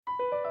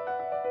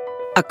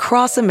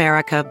Across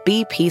America,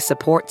 BP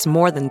supports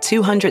more than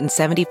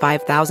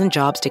 275,000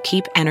 jobs to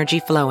keep energy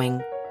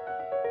flowing.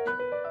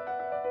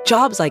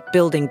 Jobs like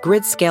building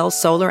grid-scale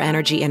solar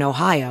energy in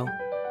Ohio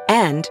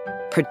and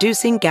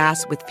producing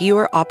gas with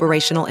fewer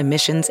operational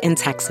emissions in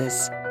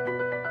Texas.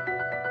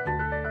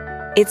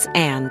 It's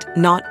and,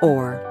 not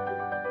or.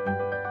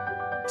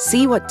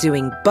 See what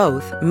doing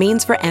both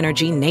means for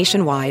energy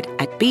nationwide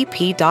at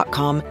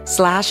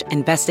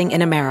bp.com/investing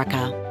in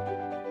America.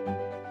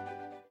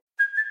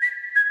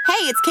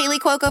 Hey, it's Kaylee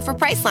Cuoco for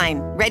Priceline.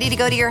 Ready to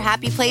go to your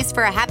happy place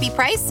for a happy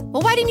price?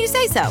 Well, why didn't you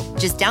say so?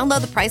 Just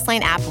download the Priceline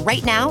app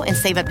right now and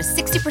save up to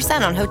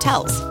 60% on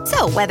hotels.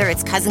 So whether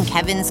it's Cousin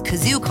Kevin's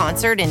Kazoo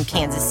Concert in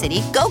Kansas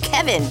City, go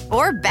Kevin,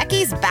 or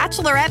Becky's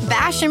Bachelorette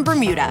Bash in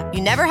Bermuda,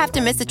 you never have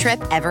to miss a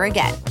trip ever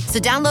again. So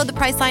download the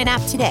Priceline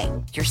app today.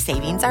 Your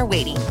savings are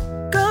waiting.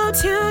 Go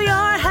to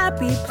your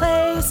happy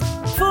place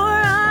for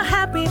a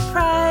happy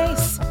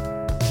price.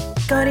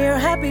 Go to your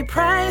happy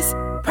price,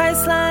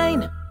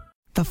 Priceline.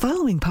 The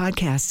following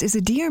podcast is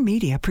a Dear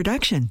Media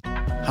production.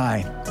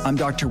 Hi, I'm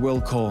Dr.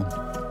 Will Cole.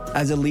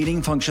 As a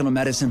leading functional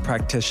medicine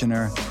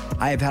practitioner,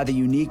 I have had the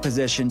unique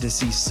position to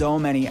see so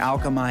many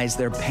alchemize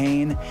their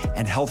pain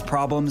and health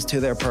problems to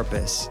their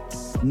purpose.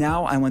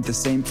 Now I want the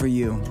same for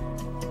you.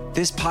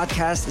 This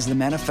podcast is the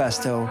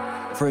manifesto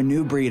for a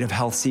new breed of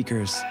health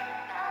seekers,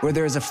 where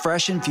there is a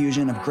fresh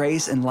infusion of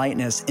grace and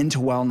lightness into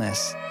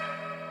wellness.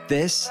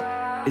 This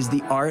is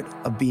the art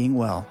of being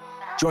well.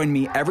 Join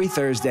me every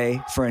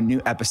Thursday for a new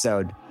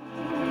episode.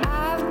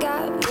 I've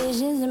got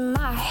visions in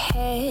my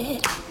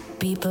head.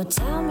 People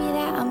tell me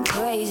that I'm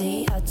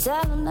crazy. I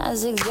tell them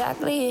that's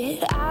exactly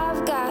it.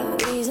 I've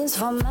got reasons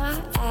for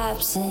my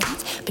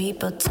absence.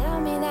 People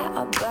tell me that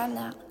I'll burn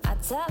out. I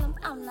tell them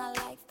I'm not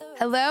like the rest.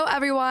 Hello,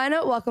 everyone.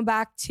 Welcome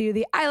back to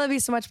the I Love You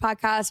So Much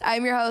podcast.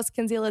 I'm your host,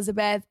 Kinsey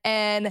Elizabeth.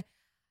 And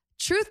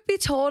truth be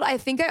told, I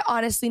think I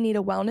honestly need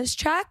a wellness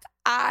check.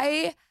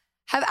 I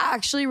have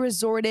actually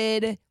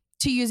resorted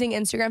to using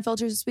Instagram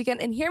filters this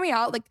weekend. And hear me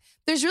out, like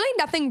there's really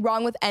nothing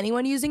wrong with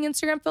anyone using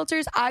Instagram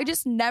filters. I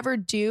just never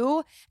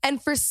do. And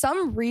for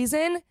some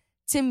reason,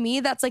 to me,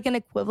 that's like an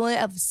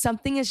equivalent of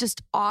something is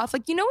just off.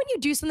 Like, you know, when you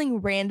do something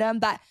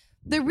random that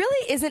there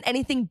really isn't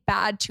anything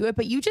bad to it,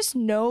 but you just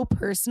know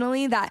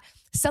personally that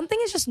something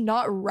is just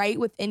not right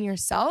within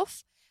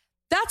yourself.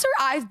 That's where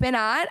I've been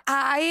at.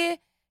 I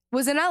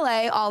was in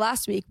LA all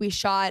last week. We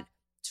shot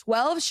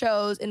 12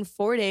 shows in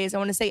 4 days. I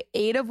want to say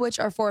 8 of which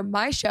are for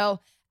my show.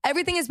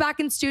 Everything is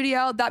back in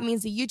studio. That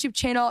means the YouTube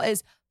channel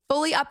is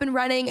fully up and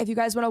running. If you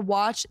guys want to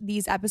watch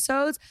these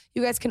episodes,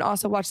 you guys can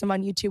also watch them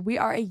on YouTube. We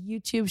are a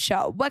YouTube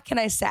show. What can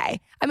I say?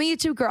 I'm a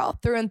YouTube girl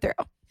through and through.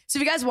 So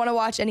if you guys want to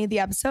watch any of the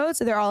episodes,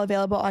 they're all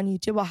available on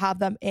YouTube. I'll have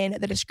them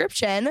in the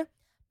description.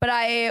 But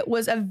I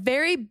was a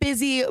very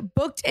busy,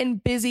 booked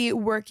and busy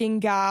working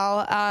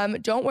gal.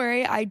 Don't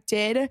worry, I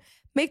did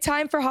make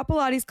time for Hot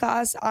Pilates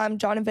class,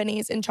 John and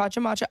Vinny's and Cha Cha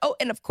Matcha. Oh,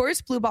 and of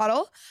course, Blue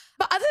Bottle.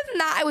 But other than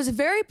that, I was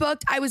very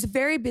booked. I was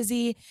very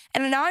busy.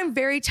 And now I'm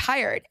very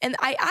tired. And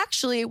I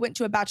actually went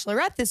to a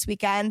bachelorette this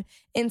weekend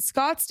in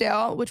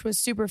Scottsdale, which was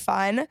super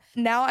fun.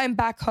 Now I'm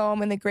back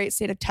home in the great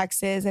state of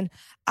Texas. And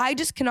I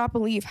just cannot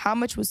believe how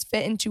much was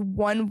fit into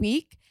 1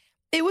 week.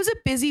 It was a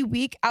busy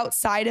week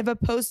outside of a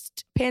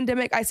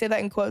post-pandemic. I say that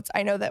in quotes.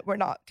 I know that we're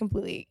not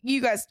completely,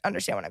 you guys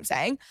understand what I'm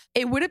saying.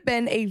 It would have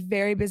been a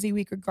very busy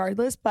week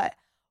regardless, but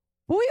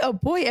boy, oh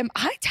boy, am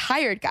I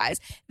tired,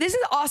 guys. This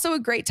is also a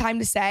great time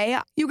to say,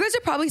 you guys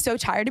are probably so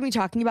tired of me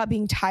talking about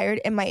being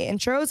tired in my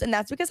intros, and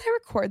that's because I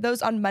record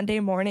those on Monday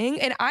morning,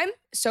 and I'm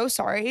so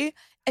sorry.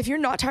 If you're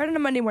not tired on a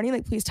Monday morning,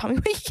 like, please tell me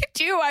what you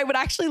do. I would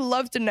actually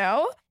love to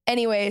know.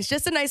 Anyways,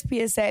 just a nice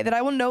PSA that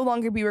I will no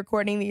longer be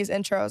recording these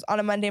intros on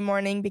a Monday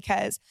morning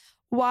because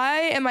why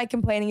am I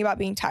complaining about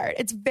being tired?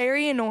 It's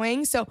very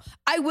annoying. So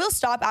I will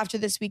stop after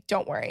this week.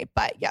 Don't worry.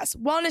 But yes,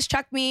 wellness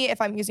check me if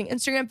I'm using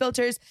Instagram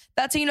filters.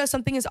 That's how you know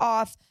something is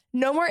off.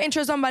 No more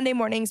intros on Monday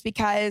mornings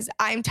because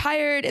I'm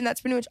tired, and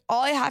that's pretty much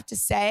all I have to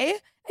say.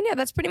 And yeah,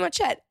 that's pretty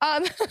much it.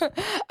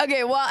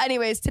 Okay, well,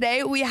 anyways,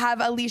 today we have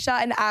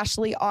Alisha and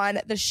Ashley on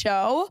the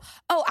show.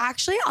 Oh,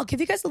 actually, I'll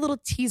give you guys a little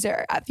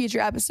teaser at future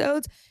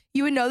episodes.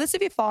 You would know this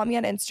if you follow me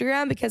on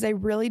Instagram because I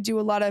really do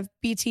a lot of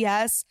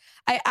BTS.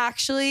 I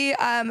actually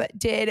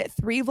did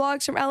 3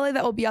 vlogs from LA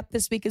that will be up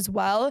this week as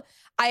well.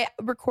 I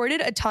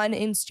recorded a ton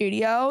in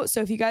studio.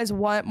 So if you guys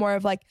want more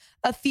of like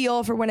a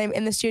feel for when I'm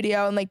in the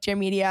studio and like Dear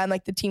Media and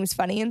like the team's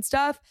funny and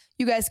stuff,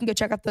 you guys can go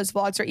check out those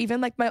vlogs or even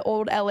like my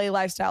old LA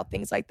lifestyle,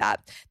 things like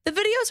that. The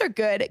videos are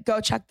good.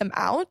 Go check them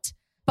out.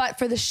 But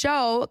for the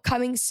show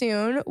coming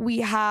soon, we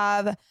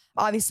have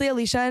obviously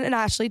Alisha and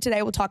Ashley.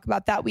 Today we'll talk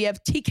about that. We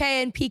have TK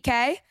and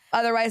PK,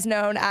 otherwise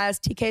known as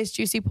TK's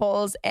Juicy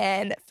Pulls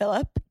and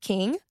Philip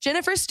King.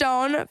 Jennifer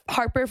Stone,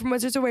 Harper from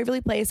Wizards of Waverly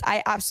Place.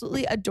 I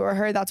absolutely adore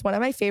her. That's one of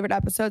my favorite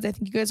episodes. I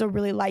think you guys will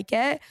really like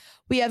it.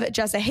 We have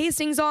Jessa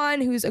Hastings on,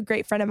 who's a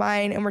great friend of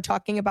mine, and we're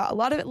talking about a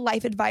lot of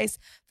life advice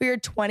for your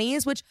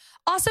 20s, which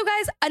also,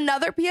 guys,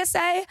 another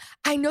PSA.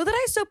 I know that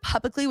I so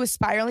publicly was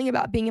spiraling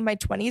about being in my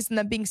 20s and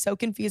them being so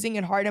confusing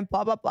and hard and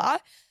blah, blah, blah.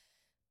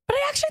 But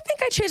I actually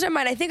think I changed my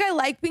mind. I think I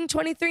like being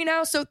 23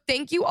 now. So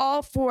thank you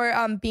all for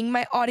being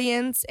my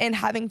audience and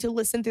having to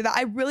listen through that.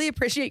 I really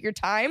appreciate your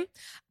time.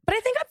 But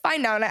I think I'm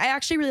fine now. And I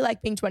actually really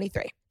like being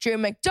 23. Drew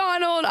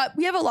McDonald.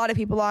 We have a lot of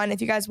people on.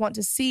 If you guys want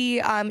to see,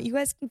 you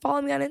guys can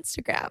follow me on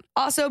Instagram.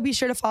 Also, be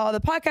sure to follow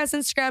the podcast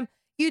Instagram,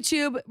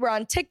 YouTube. We're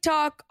on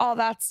TikTok, all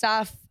that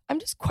stuff.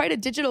 I'm just quite a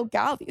digital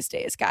gal these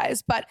days,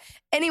 guys. But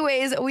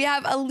anyways, we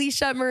have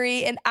Alisha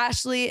Marie and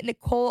Ashley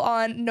Nichole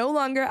on. No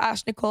longer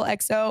Ash Nichole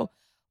XO,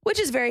 which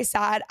is very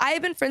sad. I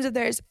have been friends with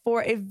theirs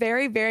for a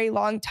very, very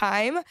long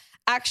time.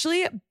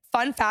 Actually,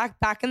 fun fact,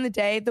 back in the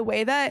day, the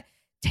way that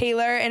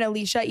Taylor and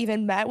Alisha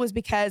even met was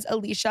because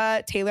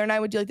Alisha, Taylor, and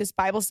I would do like this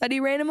Bible study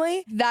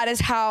randomly. That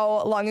is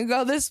how long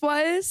ago this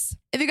was.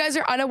 If you guys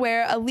are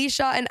unaware,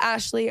 Alisha and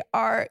Ashley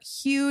are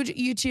huge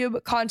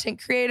YouTube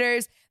content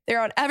creators. They're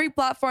on every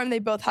platform. They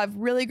both have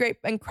really great,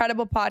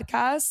 incredible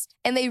podcasts.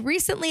 And they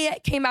recently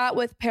came out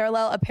with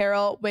Parallel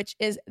Apparel, which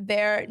is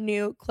their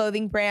new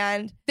clothing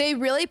brand. They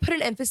really put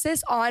an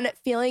emphasis on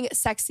feeling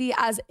sexy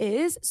as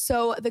is.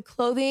 So the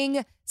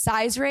clothing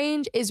size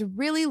range is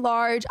really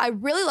large. I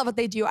really love what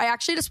they do. I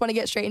actually just want to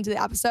get straight into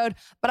the episode,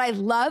 but I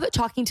love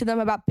talking to them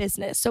about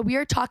business. So we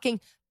are talking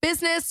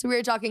business, we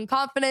are talking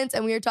confidence,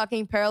 and we are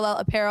talking Parallel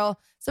Apparel.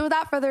 So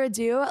without further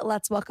ado,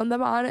 let's welcome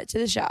them on to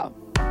the show.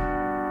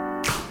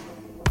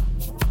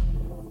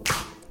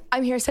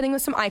 I'm here sitting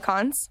with some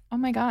icons. Oh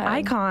my God.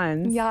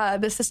 Icons. Yeah,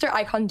 the sister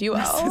icon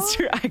duo.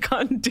 Sister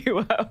icon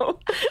duo.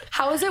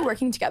 How is it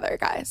working together,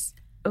 guys?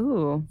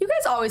 Ooh. You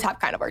guys always have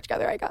kind of worked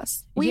together, I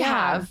guess. We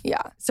have.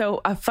 Yeah. So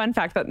a fun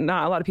fact that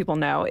not a lot of people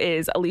know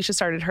is Alisha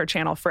started her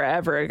channel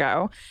forever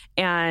ago.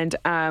 And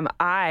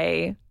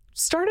I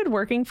started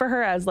working for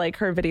her as like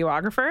her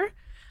videographer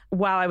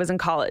while I was in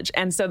college.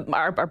 And so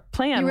our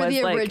plan was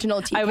the like,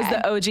 original TK. I was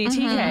the OG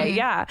TK.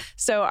 Yeah.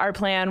 So our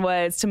plan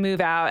was to move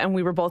out, and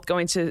we were both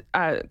going to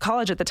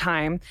college at the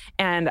time.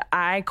 And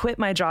I quit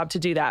my job to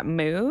do that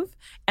move.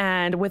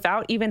 And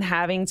without even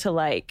having to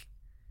like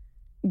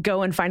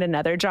go and find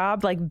another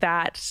job, like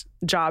that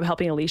job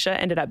helping Alisha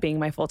ended up being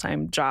my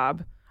full-time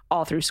job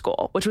all through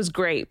school, which was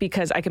great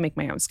because I could make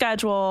my own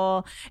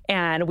schedule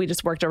and we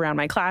just worked around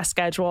my class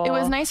schedule. It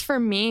was nice for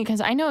me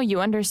because I know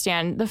you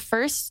understand the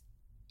first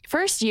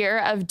year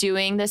of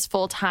doing this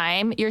full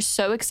time, you're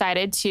so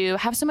excited to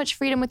have so much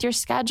freedom with your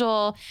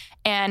schedule,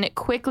 and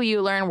quickly you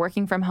learn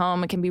working from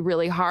home. It can be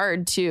really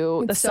hard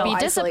to be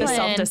disciplined.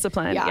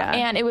 Self-discipline. Yeah.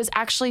 And it was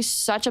actually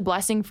such a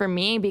blessing for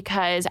me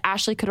because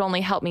Ashley could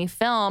only help me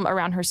film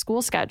around her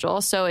school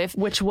schedule. So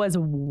which was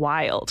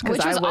wild because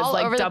I was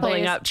like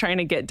doubling up trying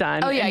to get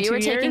done. Oh yeah, you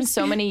were taking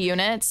so many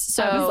units.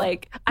 So I was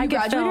like, I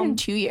graduated in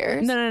 2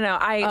 years. No.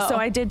 So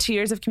I did 2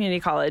 years of community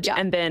college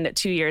and then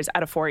 2 years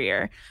at a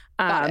 4-year.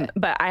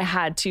 But I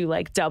had to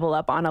like double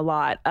up on a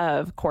lot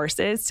of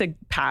courses to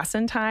pass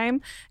in time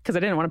because I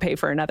didn't want to pay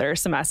for another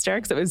semester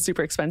because it was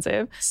super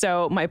expensive.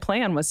 So my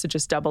plan was to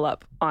just double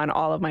up on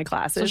all of my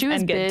classes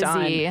and get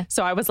done.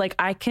 So I was like,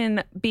 I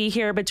can be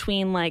here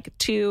between like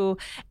 2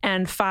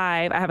 and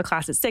 5. I have a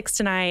class at 6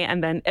 tonight.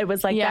 And then it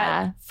was like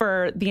that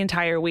for the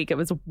entire week. It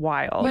was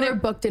wild. You were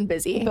booked and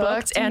busy.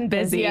 Booked and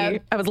busy.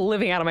 Yep. I was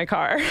living out of my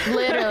car.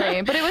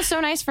 Literally. But it was so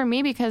nice for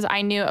me because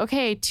I knew,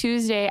 okay,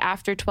 Tuesday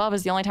after 12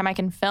 is the only time I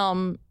can film,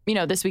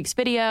 this week's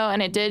video.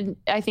 And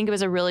I think it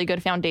was a really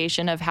good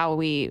foundation of how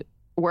we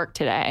work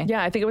today.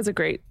 Yeah, I think it was a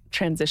great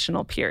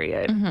transitional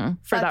period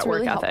for That's that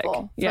work really ethic.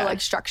 Helpful for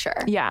like structure.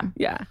 Yeah.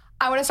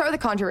 I want to start with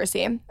a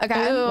controversy.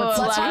 Okay. Ooh, let's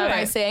talk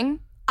pricing.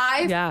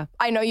 I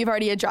know you've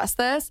already addressed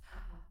this.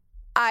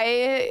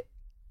 I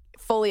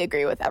fully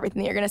agree with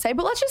everything that you're going to say,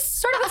 but let's just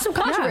start with some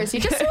controversy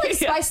just to like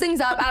spice things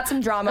up, add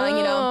some drama,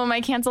 Oh, my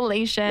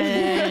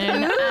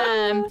cancellation.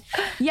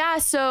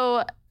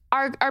 So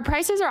our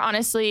prices are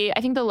honestly,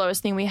 I think the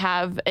lowest thing we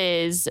have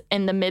is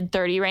in the mid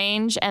 30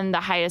 range, and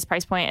the highest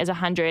price point is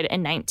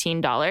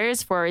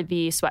 $119 for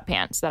the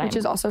sweatpants that which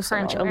is also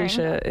currently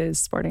Alisha is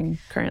sporting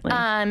currently.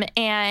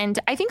 And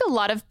I think a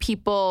lot of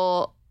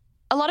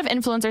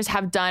influencers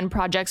have done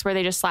projects where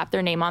they just slap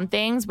their name on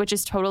things, which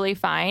is totally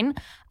fine.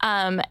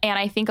 And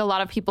I think a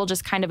lot of people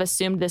just kind of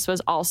assumed this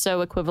was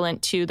also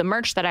equivalent to the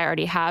merch that I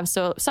already have.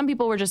 So some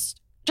people were just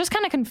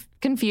kind of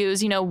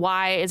confused,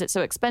 why is it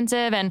so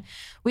expensive? And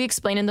we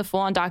explained in the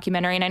full-on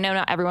documentary, and I know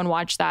not everyone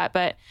watched that,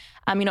 but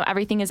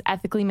everything is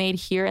ethically made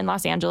here in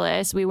Los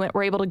Angeles. We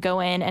were able to go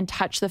in and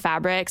touch the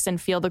fabrics and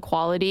feel the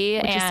quality.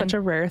 Which is such a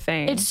rare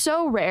thing. It's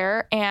so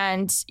rare.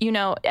 And,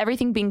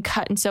 everything being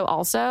cut and sew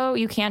also,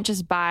 you can't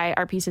just buy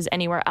our pieces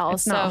anywhere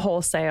else. It's not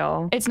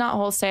wholesale. It's not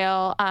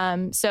wholesale.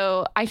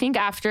 So I think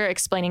after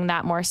explaining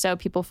that more so,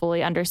 people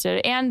fully understood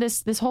it. And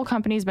this whole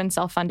company has been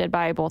self-funded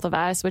by both of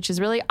us, which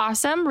is really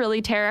awesome,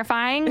 really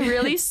terrifying,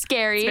 really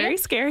scary. It's very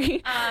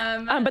scary.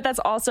 But that's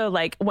also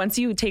like, once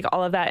you take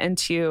all of that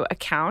into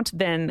account,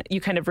 then you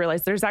kind of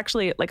realize there's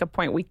actually like a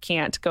point we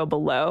can't go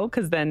below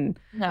because then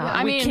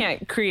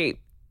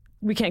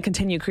we can't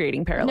continue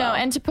creating Parallel. No,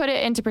 and to put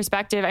it into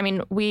perspective,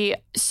 we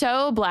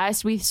so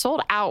blessed. We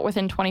sold out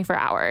within 24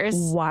 hours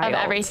of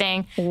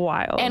everything.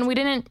 Wild. And we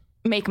didn't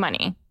make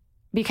money.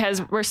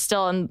 because we're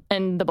still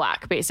in the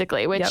black,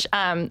 basically, which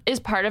is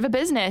part of a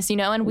business, you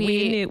know, and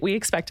we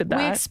expected that.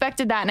 We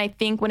expected that. And I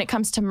think when it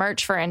comes to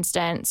merch, for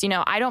instance, you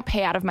know, I don't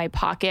pay out of my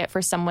pocket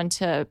for someone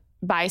to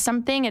buy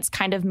something. It's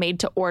kind of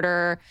made to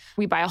order.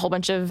 We buy a whole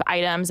bunch of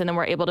items and then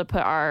we're able to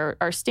put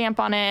our stamp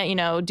on it, you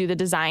know, do the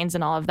designs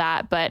and all of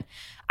that. But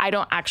I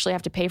don't actually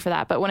have to pay for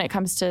that. But when it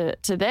comes to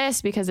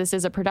this, because this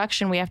is a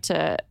production, we have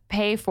to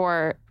pay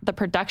for the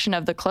production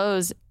of the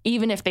clothes,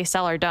 even if they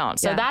sell or don't.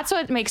 So that's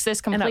what makes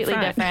this completely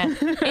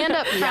different. And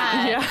up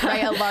front,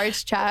 right? A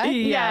large check.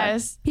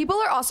 Yes. People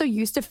are also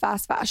used to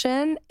fast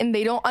fashion and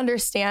they don't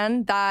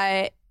understand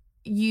that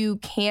you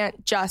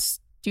can't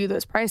just do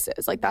those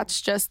prices. Like that's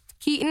just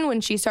Keaton, when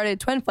she started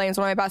Twin Flames,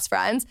 one of my best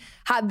friends,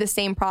 had the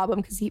same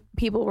problem because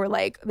people were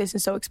like, this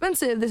is so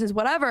expensive, this is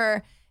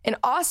whatever. And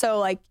also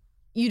like,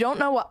 you don't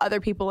know what other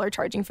people are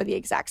charging for the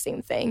exact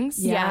same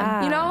things.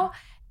 Yeah. You know,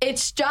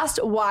 it's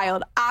just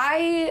wild.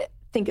 I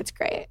think it's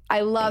great.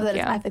 I love that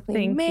it's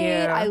ethically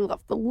made. I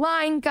love the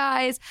line,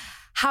 guys.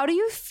 How do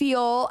you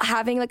feel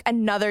having like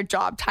another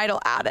job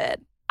title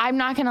added? I'm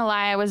not going to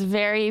lie. I was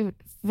very,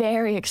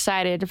 very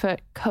excited to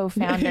put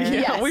co-founder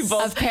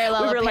of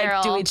Parallel We were Apparel.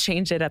 like, do we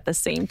change it at the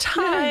same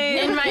time?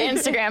 In my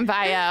Instagram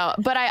bio.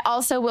 But I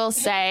also will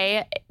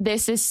say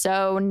this is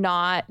so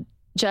not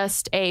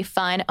just a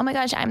fun, oh my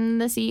gosh, I'm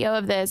the CEO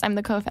of this, I'm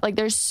the co-founder. Like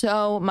there's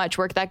so much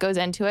work that goes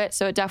into it.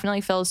 So it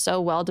definitely feels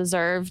so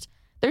well-deserved.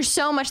 There's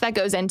so much that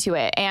goes into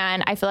it.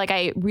 And I feel like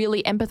I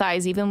really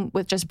empathize even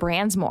with just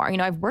brands more. You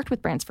know, I've worked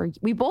with brands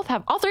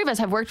all three of us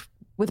have worked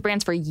with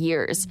brands for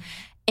years.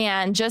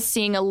 And just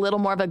seeing a little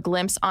more of a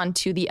glimpse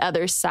onto the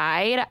other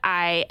side,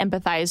 I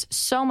empathize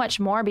so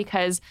much more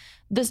because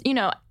this, you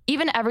know,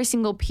 even every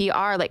single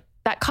PR, like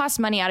that costs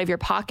money out of your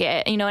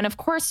pocket, you know, and of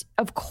course,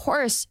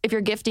 if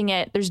you're gifting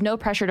it, there's no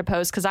pressure to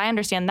post because I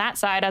understand that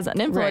side as an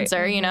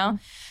influencer, you know,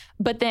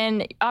 but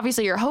then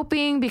obviously you're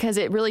hoping because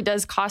it really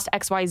does cost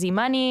XYZ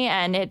money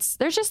and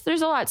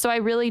there's a lot. So I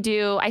really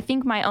do. I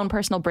think my own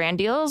personal brand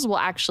deals will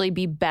actually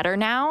be better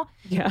now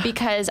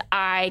because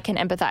I can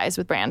empathize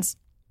with brands.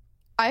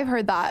 I've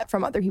heard that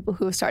from other people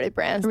who have started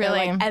brands. Really?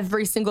 They're like,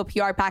 every single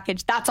PR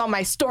package, that's on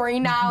my story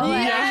now.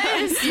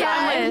 Yes.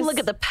 Like, look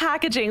at the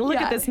packaging. Look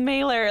at this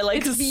mailer.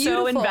 Like, it's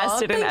so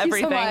invested in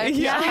everything. Thank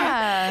you so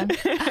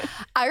much. Yeah.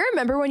 I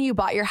remember when you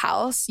bought your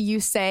house,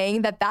 you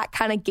saying that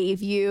kind of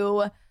gave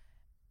you,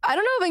 I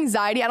don't know if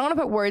anxiety, I don't want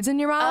to put words in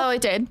your mouth. Oh,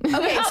 it did.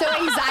 Okay, so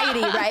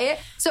anxiety, right?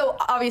 So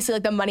obviously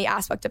like the money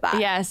aspect of that.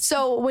 Yes.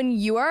 So when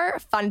you are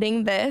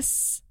funding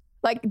this,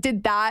 like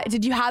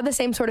did you have the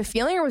same sort of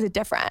feeling or was it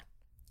different?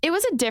 It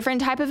was a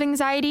different type of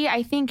anxiety.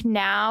 I think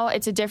now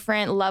it's a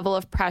different level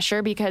of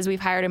pressure because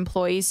we've hired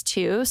employees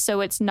too.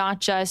 So it's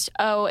not just,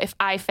 oh, if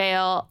I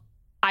fail,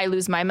 I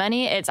lose my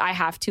money. It's I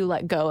have to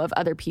let go of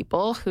other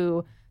people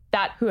who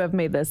have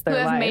made this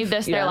their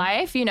life. Their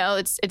life. You know,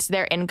 it's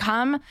their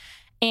income.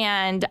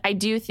 And I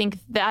do think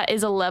that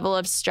is a level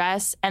of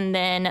stress. And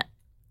then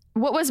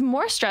what was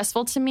more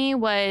stressful to me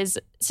was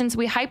since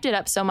we hyped it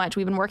up so much,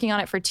 we've been working on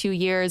it for 2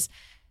 years.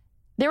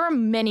 There were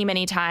many,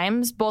 many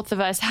times both of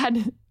us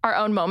had our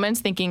own moments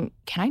thinking,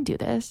 can I do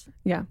this?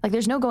 Yeah. Like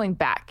there's no going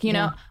back, you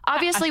know?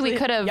 Obviously we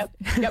could have. Yep.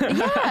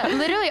 Yeah,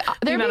 literally.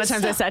 The amount of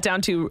times I sat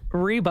down to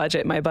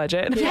rebudget my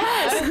budget.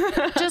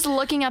 Yes. Just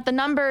looking at the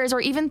numbers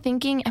or even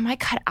thinking, am I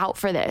cut out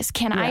for this?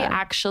 Can I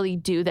actually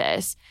do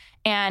this?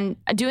 And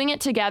doing it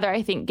together,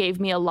 I think,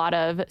 gave me a lot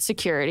of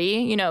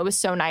security. You know, it was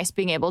so nice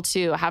being able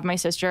to have my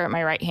sister at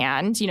my right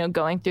hand, you know,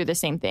 going through the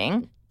same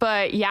thing.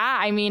 But yeah,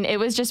 I mean, it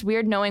was just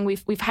weird knowing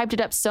we've hyped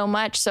it up so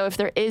much. So if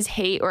there is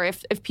hate or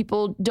if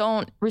people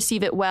don't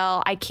receive it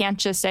well, I can't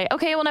just say,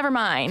 okay, well, never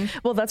mind.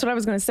 Well, that's what I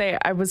was going to say.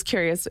 I was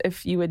curious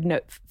if you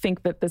would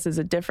think that this is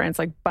a difference.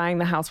 Like buying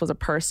the house was a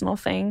personal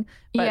thing,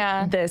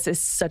 but this is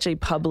such a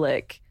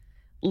public,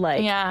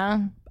 like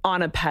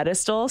on a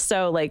pedestal.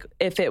 So like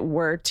if it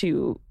were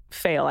to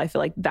fail, I feel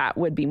like that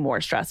would be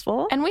more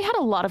stressful. And we had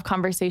a lot of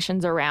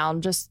conversations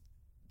around just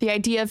the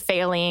idea of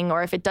failing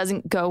or if it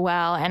doesn't go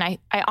well. And I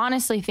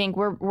honestly think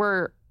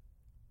we're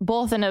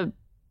both in a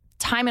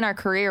time in our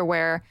career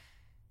where,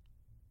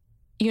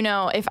 you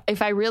know,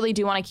 if I really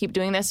do want to keep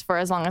doing this for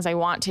as long as I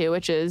want to,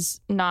 which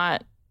is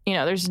not, you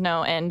know, there's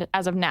no end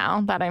as of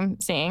now that I'm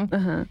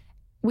seeing,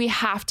 we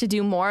have to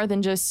do more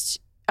than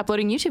just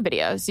uploading YouTube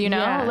videos, you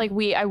know, like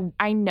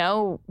I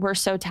know we're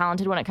so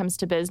talented when it comes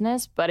to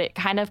business, but it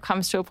kind of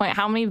comes to a point,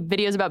 how many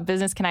videos about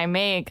business can I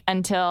make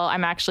until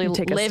I'm actually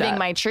living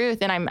my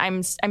truth and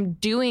I'm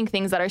doing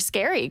things that are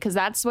scary because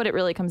that's what it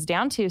really comes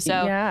down to.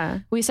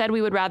 So we said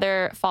we would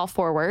rather fall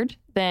forward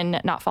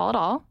than not fall at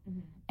all.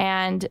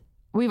 And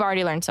we've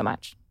already learned so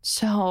much.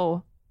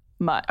 So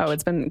much. Oh,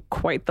 it's been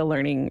quite the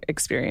learning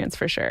experience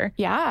for sure.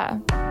 Yeah.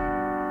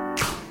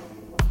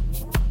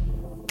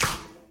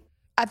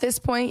 At this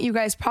point, you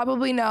guys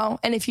probably know,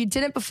 and if you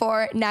didn't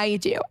before, now you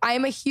do. I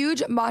am a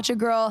huge matcha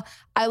girl.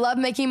 I love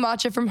making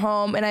matcha from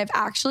home, and I've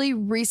actually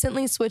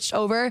recently switched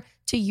over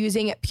to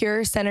using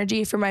pure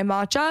Synergy for my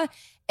matcha.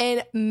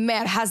 And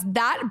man, has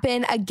that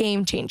been a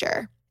game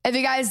changer. If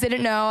you guys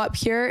didn't know,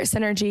 Pure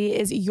Synergy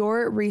is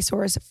your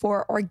resource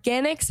for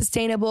organic,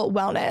 sustainable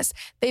wellness.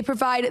 They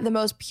provide the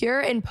most pure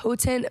and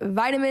potent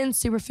vitamins,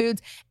 superfoods,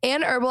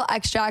 and herbal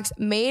extracts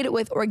made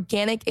with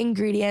organic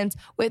ingredients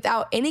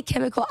without any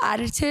chemical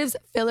additives,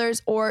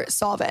 fillers, or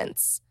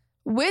solvents.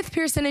 With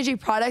Pure Synergy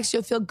products,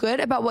 you'll feel good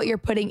about what you're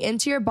putting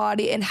into your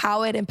body and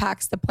how it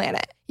impacts the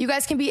planet. You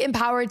guys can be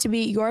empowered to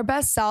be your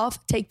best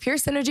self. Take Pure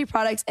Synergy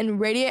products and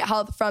radiate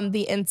health from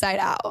the inside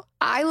out.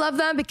 I love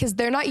them because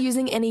they're not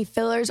using any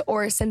fillers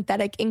or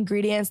synthetic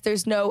ingredients.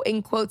 There's no,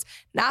 in quotes,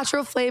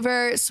 natural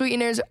flavor,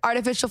 sweeteners,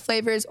 artificial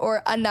flavors,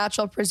 or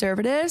unnatural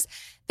preservatives.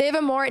 They have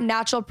a more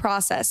natural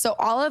process. So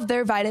all of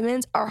their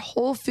vitamins are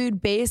whole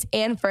food based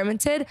and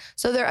fermented,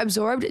 so they're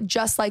absorbed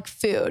just like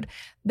food.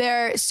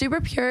 Their super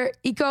pure,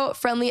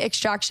 eco-friendly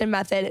extraction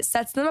method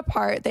sets them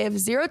apart. They have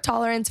zero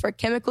tolerance for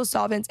chemical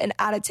solvents and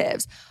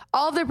additives.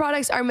 All of their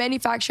products are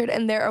manufactured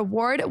in their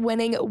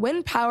award-winning,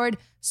 wind-powered,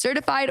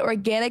 certified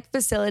organic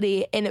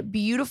facility in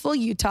beautiful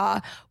Utah.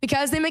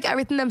 Because they make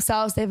everything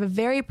themselves, they have a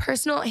very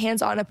personal,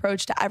 hands-on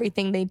approach to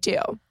everything they do.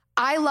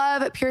 I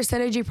love Pure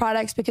Synergy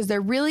products because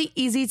they're really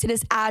easy to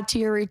just add to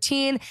your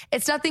routine.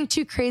 It's nothing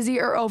too crazy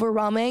or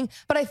overwhelming,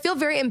 but I feel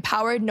very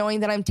empowered knowing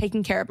that I'm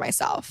taking care of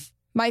myself.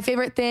 My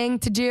favorite thing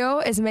to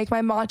do is make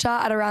my matcha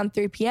at around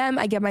 3 p.m.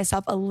 I give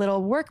myself a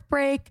little work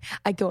break.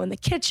 I go in the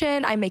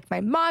kitchen. I make my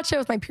matcha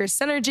with my Pure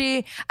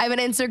Synergy. I have an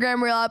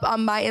Instagram reel up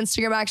on my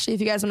Instagram, actually, if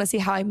you guys want to see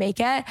how I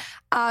make it.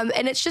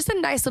 And it's just a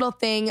nice little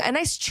thing, a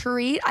nice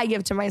treat I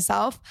give to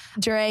myself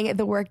during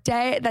the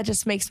workday that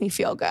just makes me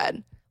feel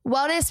good.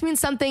 Wellness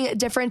means something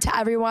different to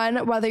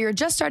everyone, whether you're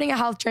just starting a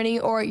health journey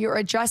or you're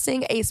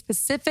addressing a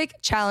specific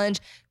challenge.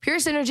 Pure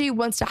Synergy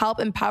wants to help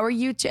empower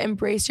you to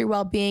embrace your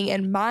well-being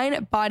in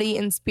mind, body,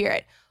 and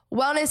spirit.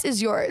 Wellness is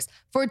yours.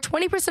 For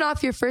 20%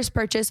 off your first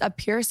purchase of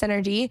Pure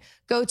Synergy,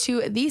 go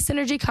to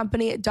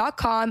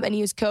thesynergycompany.com and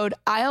use code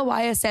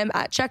ILYSM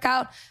at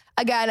checkout.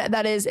 Again,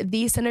 that is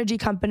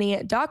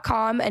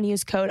thesynergycompany.com and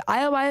use code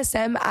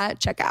ILYSM at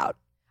checkout.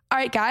 All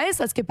right,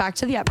 guys, let's get back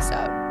to the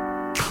episode.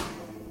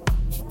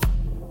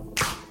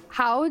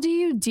 How do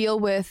you deal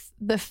with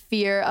the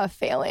fear of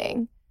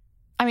failing?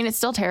 I mean, it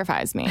still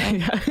terrifies me.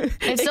 Yeah.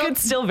 It could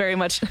still very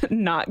much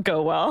not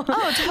go well.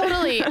 Oh,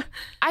 totally.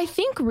 I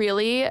think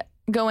really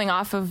going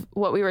off of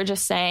what we were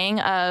just saying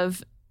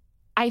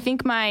I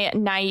think my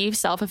naive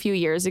self a few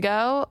years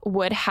ago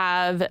would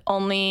have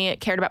only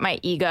cared about my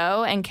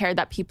ego and cared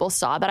that people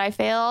saw that I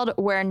failed,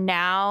 where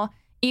now,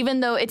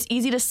 even though it's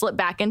easy to slip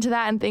back into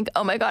that and think,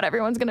 oh my God,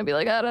 everyone's going to be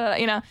like,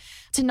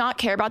 to not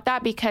care about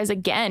that, because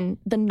again,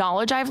 the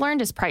knowledge I've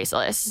learned is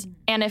priceless. Mm-hmm.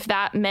 And if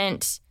that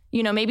meant,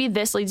 maybe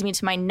this leads me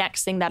to my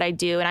next thing that I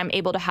do, and I'm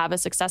able to have a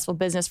successful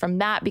business from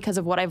that because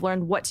of what I've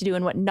learned, what to do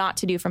and what not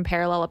to do from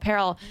Parallel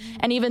Apparel. Mm-hmm.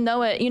 And even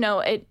though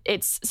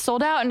it's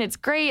sold out and it's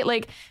great,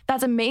 like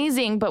that's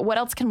amazing, but what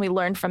else can we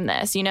learn from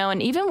this,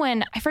 And even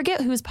when, I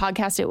forget whose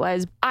podcast it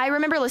was, I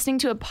remember listening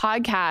to a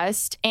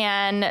podcast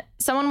and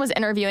someone was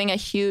interviewing a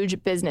huge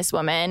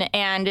businesswoman,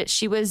 and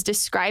she was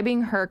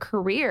describing her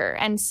career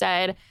and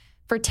said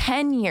for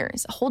 10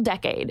 years, a whole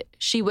decade,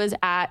 she was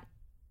at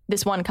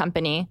this one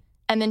company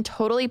and then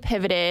totally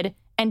pivoted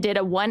and did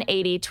a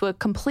 180 to a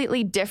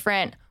completely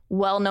different,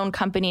 well-known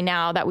company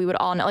now that we would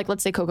all know, like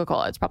let's say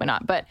Coca-Cola, it's probably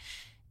not. But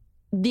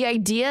the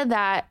idea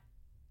that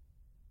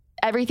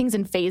everything's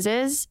in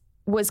phases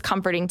was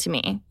comforting to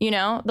me.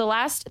 The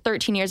last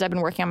 13 years I've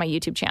been working on my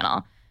YouTube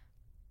channel.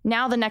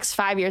 Now the next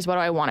 5 years, what do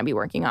I want to be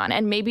working on?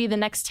 And maybe the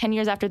next 10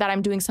 years after that,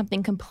 I'm doing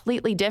something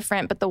completely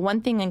different. But the one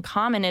thing in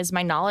common is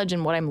my knowledge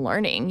and what I'm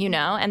learning,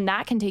 and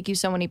that can take you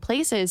so many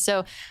places.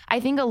 So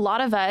I think a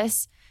lot of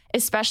us,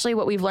 especially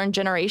what we've learned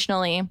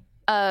generationally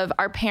of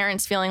our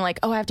parents feeling like,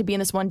 oh, I have to be in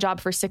this one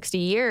job for 60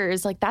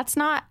 years. Like that's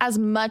not as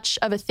much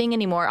of a thing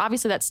anymore.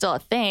 Obviously that's still a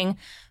thing.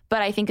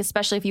 But I think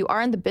especially if you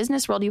are in the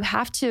business world, you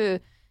have to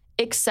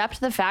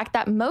accept the fact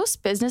that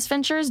most business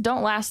ventures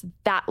don't last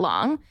that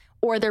long,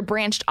 or they're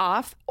branched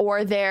off, or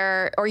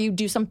you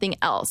do something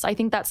else. I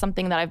think that's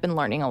something that I've been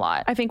learning a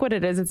lot. I think what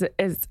it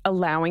is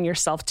allowing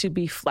yourself to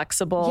be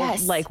flexible,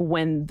 yes. Like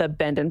when the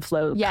bend and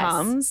flow yes.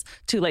 comes,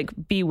 to like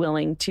be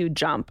willing to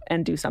jump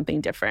and do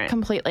something different.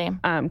 Completely.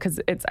 Because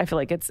I feel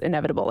like it's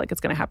inevitable, like it's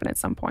going to happen at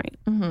some point.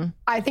 Mm-hmm.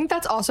 I think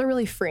that's also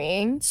really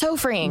freeing. So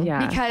freeing.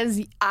 Yeah. Because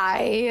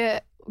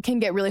I can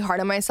get really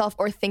hard on myself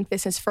or think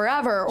this is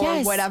forever or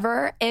yes.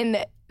 whatever.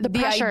 And the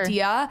pressure.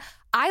 idea,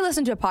 I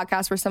listened to a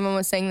podcast where someone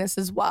was saying this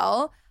as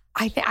well.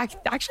 I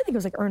actually think it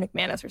was like Ernie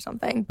McManus or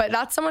something, but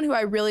that's someone who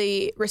I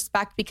really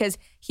respect because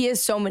he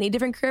has so many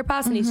different career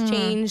paths and he's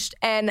changed.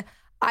 And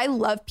I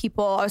love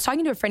people. I was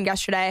talking to a friend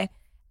yesterday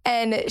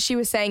and she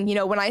was saying,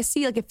 when I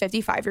see like a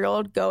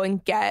 55-year-old go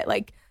and get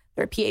like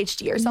their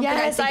PhD or something,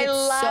 yes, I think it's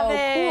love so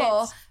it.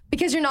 cool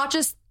because you're not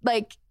just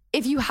like,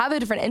 if you have a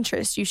different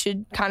interest, you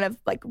should kind of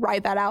like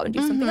ride that out and do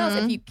something else.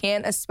 If you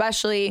can't,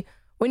 especially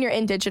when you're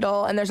in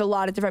digital and there's a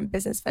lot of different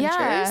business ventures.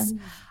 Yeah.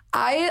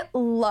 I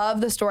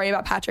love the story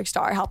about Patrick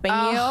Starr helping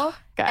you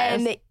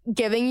guys. and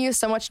giving you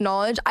so much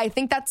knowledge. I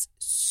think that's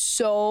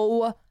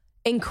so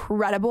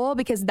incredible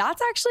because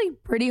that's actually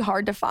pretty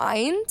hard to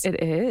find.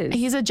 It is.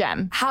 He's a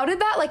gem. How did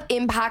that like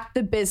impact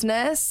the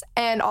business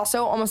and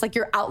also almost like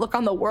your outlook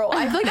on the world?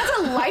 I feel like that's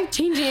a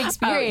life-changing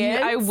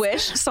experience. I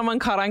wish someone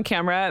caught on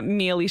camera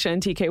me, Alisha,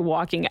 and TK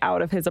walking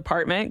out of his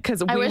apartment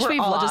because we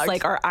were all just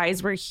like, our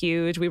eyes were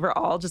huge. We were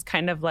all just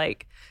kind of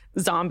like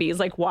zombies,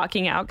 like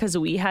walking out because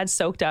we had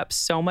soaked up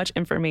so much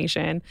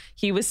information.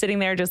 He was sitting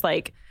there just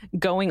like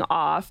going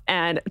off,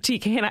 and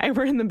TK and I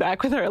were in the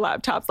back with our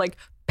laptops like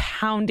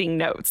pounding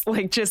notes,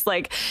 like just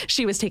like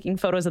she was taking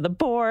photos of the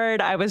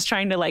board. I was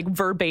trying to like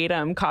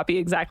verbatim copy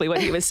exactly what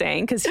he was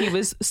saying because he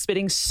was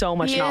spitting so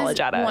much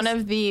knowledge at us. One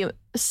of the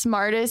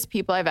smartest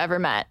people I've ever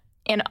met.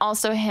 And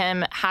also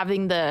him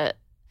having the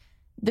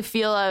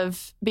feel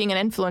of being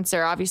an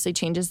influencer obviously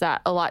changes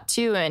that a lot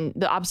too, and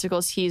the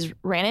obstacles he's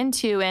ran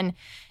into. And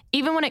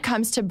even when it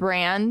comes to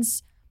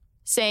brands,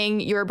 saying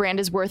your brand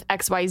is worth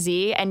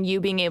XYZ and you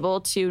being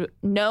able to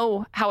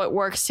know how it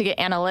works to get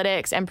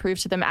analytics and prove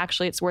to them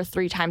actually it's worth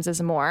 3 times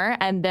as more,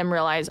 and them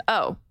realize,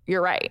 oh,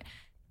 you're right.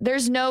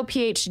 There's no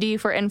PhD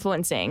for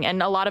influencing.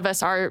 And a lot of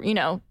us are, you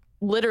know,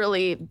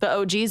 literally the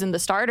OGs and the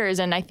starters.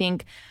 And I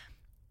think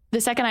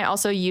the second I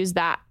also use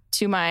that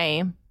to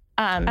my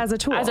as a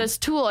tool,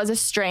 as a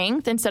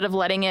strength, instead of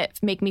letting it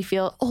make me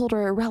feel old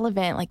or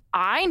irrelevant. Like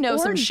I know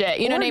some shit,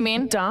 you know what I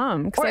mean?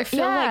 Dumb. Because I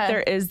feel like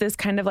there is this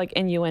kind of like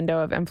innuendo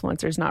of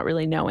influencers not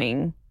really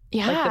knowing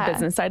like the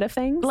business side of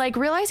things. Like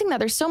realizing that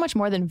there's so much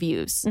more than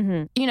views.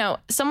 Mm-hmm. You know,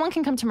 someone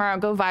can come tomorrow,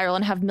 go viral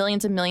and have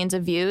millions and millions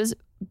of views.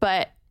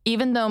 But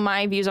even though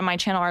my views on my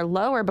channel are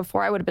lower,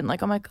 before I would have been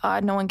like, oh my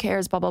God, no one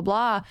cares, blah, blah,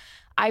 blah.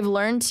 I've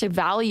learned to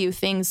value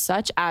things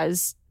such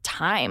as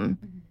time.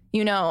 Mm-hmm.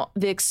 You know,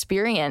 the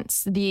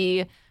experience,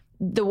 the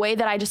way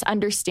that I just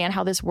understand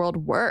how this world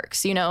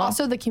works, you know.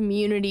 Also the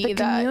community.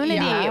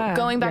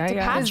 Going back to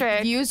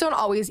Patrick. Views don't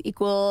always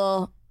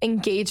equal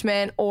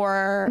engagement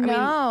or, I mean,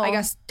 I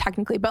guess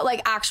technically, but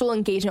like actual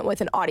engagement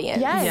with an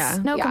audience.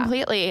 Yes. Yeah.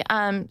 Completely.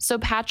 So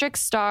Patrick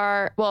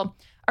Star, well,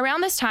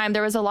 around this time,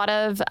 there was a lot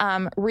of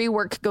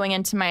rework going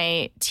into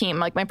my team,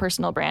 like my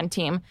personal brand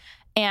team.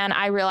 And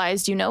I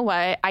realized, you know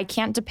what, I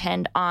can't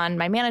depend on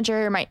my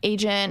manager, my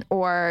agent,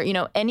 or, you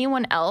know,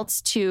 anyone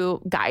else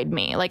to guide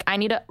me. Like I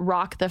need to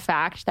rock the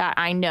fact that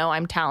I know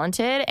I'm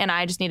talented and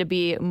I just need to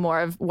be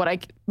more of what I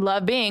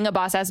love being, a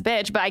boss ass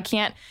bitch, but I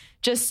can't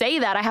just say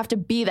that. I have to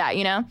be that,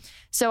 you know?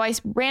 So I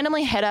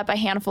randomly hit up a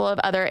handful of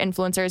other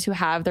influencers who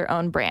have their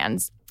own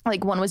brands.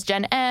 Like one was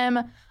Jen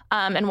M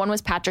and one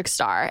was Patrick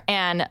Star.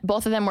 And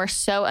both of them were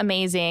so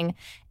amazing.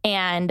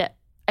 And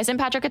I sent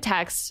Patrick a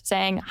text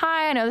saying,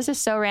 hi, I know this is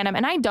so random.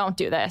 And I don't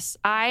do this.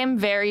 I am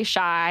very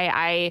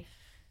shy.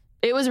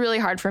 It was really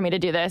hard for me to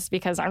do this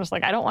because I'm just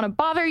like, I don't want to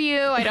bother you.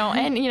 I don't,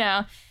 and you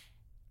know,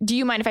 do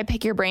you mind if I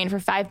pick your brain for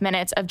 5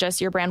 minutes of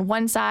just your brand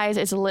One Size?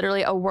 It's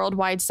literally a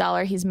worldwide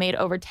seller. He's made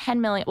over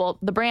 10 million. Well,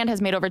 the brand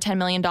has made over $10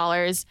 million,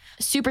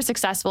 super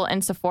successful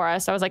in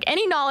Sephora. So I was like,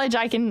 any knowledge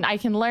I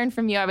can learn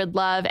from you, I would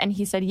love. And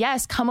he said,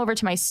 yes, come over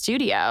to my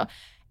studio.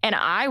 And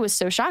I was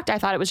so shocked. I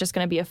thought it was just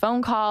going to be a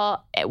phone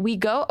call. We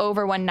go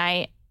over one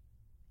night,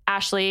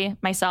 Ashley,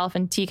 myself,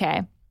 and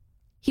TK.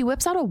 He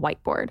whips out a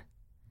whiteboard.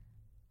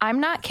 I'm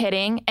not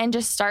kidding. And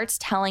just starts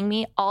telling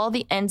me all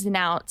the ins and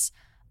outs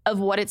of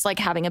what it's like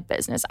having a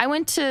business. I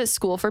went to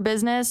school for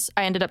business.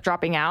 I ended up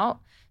dropping out.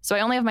 So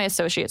I only have my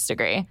associate's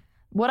degree.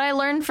 What I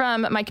learned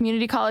from my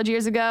community college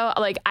years ago,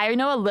 like I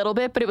know a little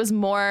bit, but it was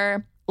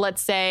more,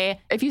 let's say,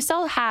 if you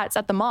sell hats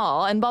at the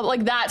mall and blah,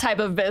 like that type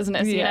of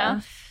business, you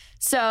know?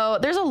 So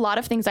there's a lot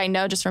of things I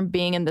know just from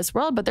being in this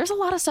world, but there's a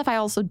lot of stuff I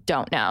also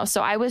don't know.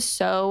 So I was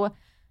so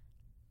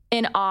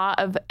in awe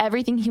of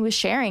everything he was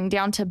sharing,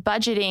 down to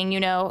budgeting, you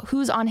know,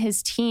 who's on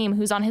his team,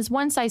 who's on his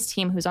One Size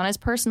team, who's on his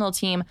personal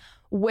team,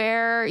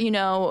 where, you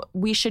know,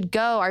 we should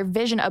go, our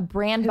vision, a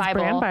brand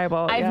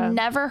Bible. I've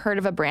never heard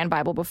of a brand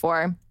Bible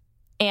before.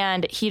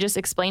 And he just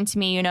explained to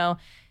me, you know,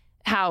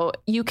 how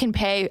you can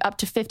pay up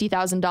to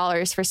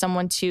 $50,000 for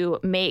someone to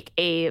make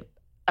a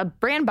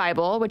brand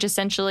Bible, which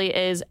essentially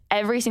is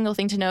every single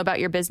thing to know about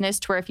your business,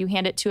 to where if you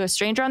hand it to a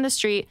stranger on the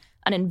street,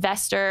 an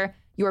investor,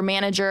 your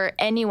manager,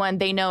 anyone,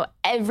 they know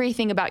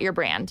everything about your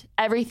brand,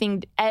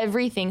 everything,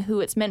 who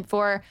it's meant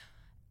for,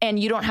 and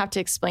you don't have to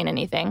explain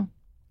anything.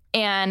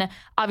 And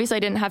obviously I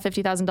didn't have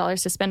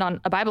 $50,000 to spend on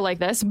a Bible like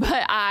this,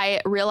 but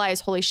I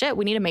realized, holy shit,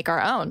 we need to make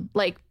our own.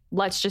 Like,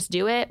 let's just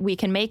do it. We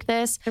can make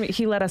this. I mean,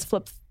 he let us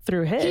flip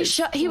through his.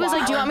 He was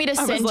like, do you want me to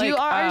send you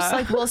ours?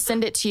 Like, we'll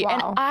send it to you.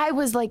 And I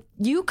was like,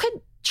 you could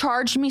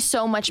charge me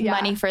so much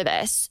money for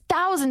this.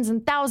 Thousands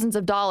and thousands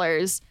of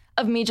dollars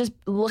of me just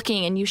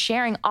looking and you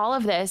sharing all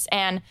of this.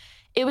 And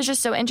it was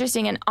just so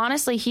interesting. And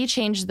honestly, he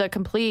changed the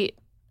complete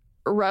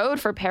road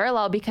for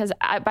Parallel, because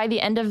by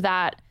the end of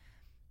that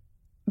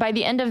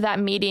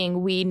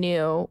meeting, we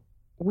knew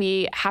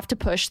we have to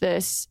push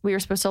this. We were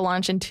supposed to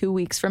launch in 2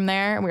 weeks from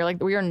there. And we were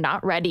like, we are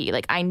not ready.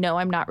 Like, I know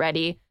I'm not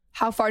ready.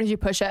 How far did you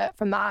push it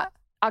from that?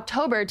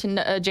 October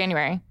to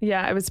January.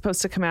 Yeah, it was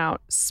supposed to come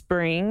out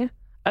spring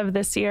of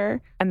this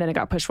year. And then it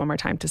got pushed one more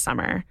time to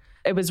summer.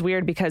 it was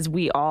weird because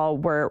we all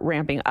were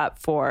ramping up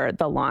for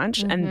the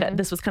launch. And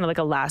this was kind of like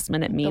a last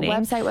minute meeting. The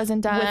website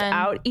wasn't done.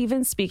 Without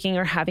even speaking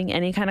or having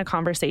any kind of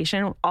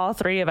conversation, all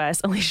three of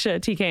us, Alisha,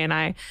 TK, and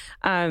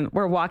I,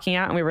 were walking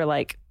out and we were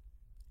like,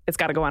 it's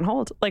got to go on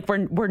hold. Like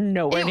we're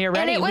nowhere near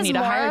ready. We need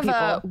to hire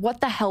people. What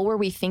the hell were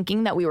we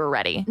thinking that we were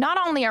ready? Not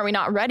only are we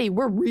not ready,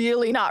 we're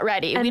really not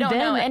ready. And we don't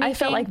know anything. I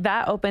felt like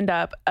that opened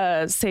up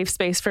a safe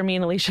space for me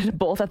and Alisha to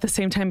both at the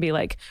same time be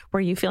like,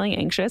 were you feeling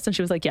anxious? And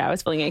she was like, yeah, I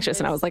was feeling anxious.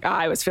 And I was like,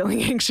 I was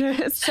feeling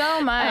anxious.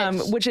 So much.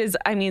 Which is,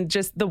 I mean,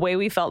 just the way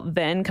we felt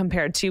then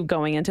compared to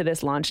going into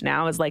this launch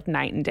now is like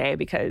night and day,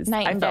 because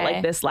I felt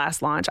like this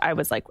last launch, I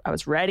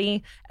was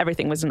ready.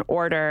 Everything was in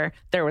order.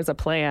 There was a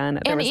plan.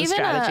 There was a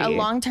strategy. And even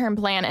a long-term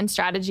plan and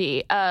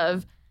strategy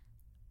of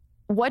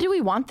what do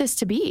we want this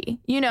to be?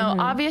 You know,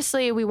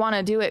 obviously we want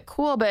to do it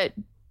cool, but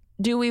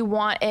do we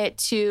want it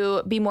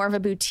to be more of a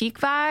boutique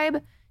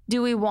vibe?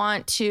 Do we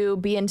want to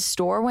be in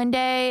store one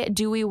day?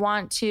 Do we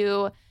want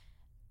to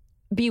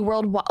be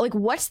worldwide? Like,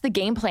 what's the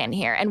game plan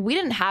here? And we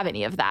didn't have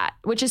any of that,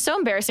 which is so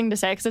embarrassing to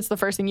say because it's the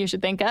first thing you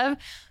should think of.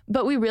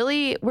 But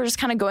we're just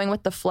kind of going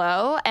with the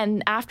flow.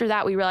 And after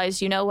that, we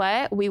realized, you know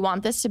what? We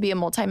want this to be a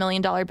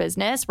multi-million-dollar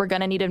business. We're going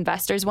to need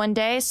investors one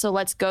day. So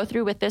let's go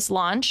through with this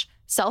launch,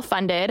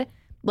 self-funded.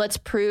 Let's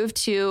prove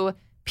to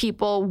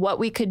people what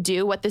we could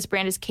do, what this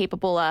brand is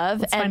capable of.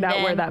 Let's find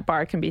out where that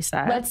bar can be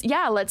set.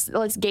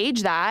 Let's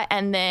gauge that.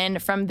 And then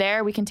from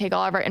there, we can take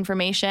all of our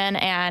information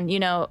and, you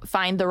know,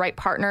 find the right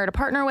partner to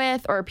partner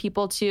with or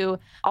people to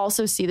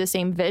also see the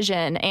same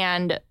vision.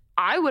 And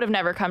I would have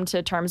never come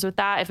to terms with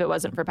that if it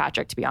wasn't for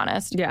Patrick, to be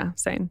honest. Yeah,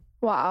 same.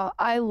 Wow,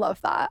 I love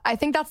that. I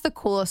think that's the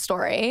coolest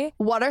story.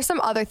 What are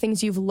some other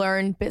things you've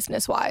learned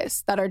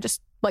business-wise that are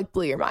just like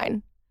blew your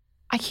mind?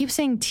 I keep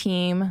saying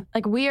team.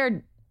 Like, we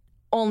are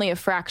only a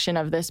fraction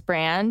of this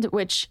brand,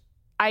 which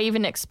I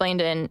even explained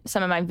in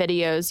some of my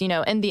videos. You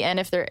know, in the end,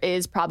 if there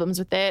is problems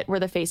with it, we're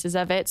the faces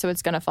of it, so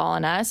it's going to fall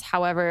on us.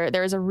 However,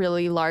 there's a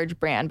really large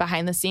brand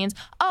behind the scenes.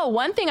 Oh,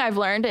 one thing I've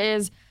learned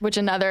is, which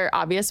another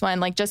obvious one,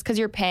 like just because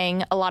you're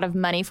paying a lot of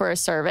money for a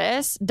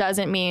service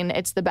doesn't mean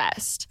it's the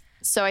best.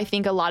 So I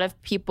think a lot of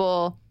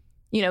people,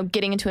 you know,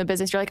 getting into a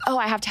business, you're like, oh,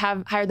 I have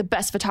to hire the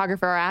best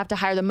photographer, or I have to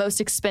hire the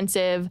most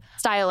expensive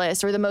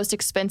stylist or the most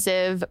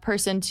expensive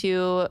person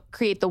to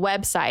create the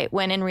website.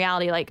 When in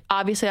reality, like,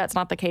 obviously that's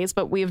not the case,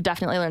 but we've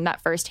definitely learned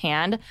that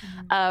firsthand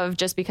of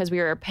just because we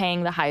were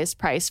paying the highest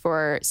price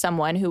for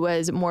someone who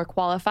was more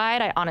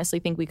qualified. I honestly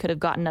think we could have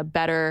gotten a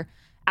better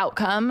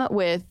outcome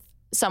with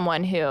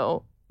someone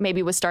who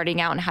maybe was starting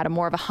out and had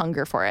more of a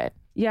hunger for it.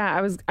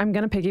 Yeah, I'm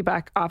going to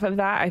piggyback off of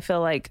that. I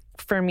feel like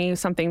for me,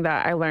 something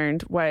that I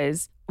learned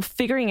was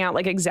figuring out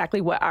like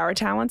exactly what our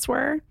talents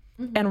were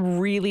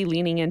and really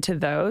leaning into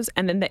those.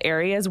 And then the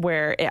areas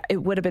where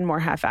it would have been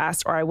more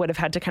half-assed or I would have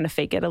had to kind of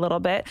fake it a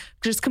little bit,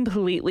 just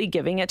completely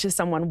giving it to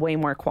someone way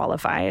more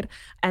qualified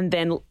and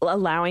then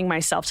allowing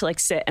myself to like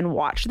sit and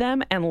watch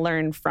them and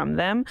learn from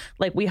them.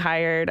 Like we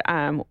hired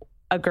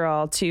a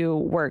girl to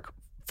work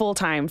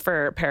full-time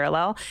for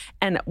Parallel.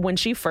 And when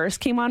she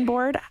first came on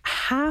board,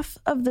 half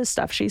of the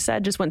stuff she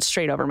said just went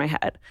straight over my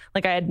head.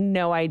 Like I had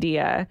no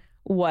idea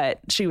what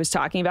she was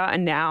talking about.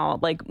 And now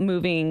like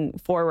moving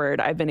forward,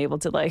 I've been able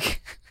to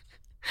like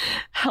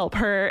help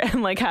her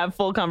and like have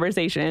full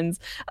conversations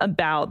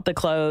about the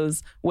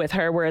clothes with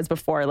her. Whereas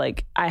before,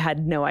 like I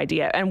had no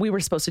idea. And we were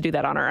supposed to do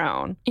that on our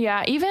own.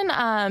 Yeah.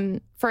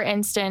 Even for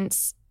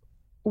instance,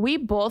 we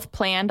both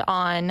planned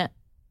on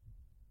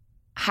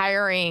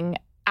hiring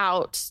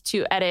out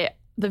to edit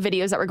the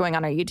videos that were going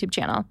on our YouTube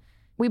channel.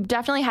 We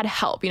definitely had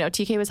help. You know,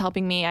 TK was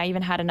helping me. I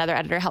even had another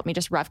editor help me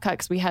just rough cut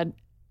because we had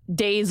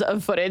days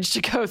of footage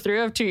to go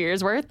through of 2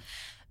 years worth.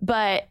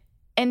 But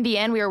in the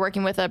end, we were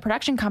working with a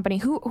production company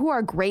who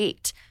are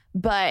great.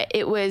 But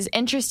it was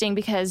interesting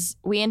because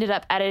we ended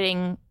up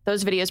editing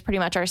those videos pretty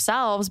much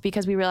ourselves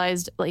because we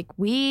realized like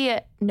we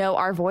know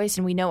our voice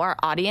and we know our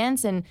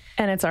audience and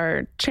it's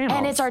our channel.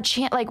 And it's our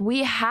channel. Like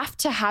we have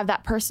to have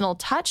that personal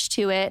touch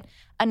to it.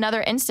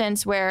 Another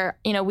instance where,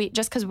 you know, we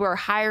just because we're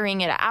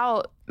hiring it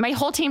out, my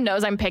whole team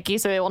knows I'm picky,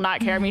 so they will not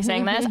care me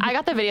saying this. I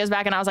got the videos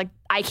back and I was like,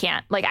 I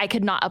can't. Like, I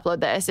could not upload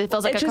this. It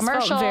feels like a commercial. It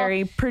just felt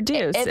very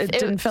produced. It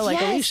didn't feel like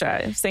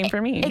Alisha. Same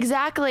for me.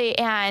 Exactly.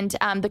 And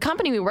the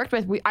company we worked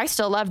with, I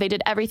still love. They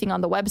did everything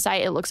on the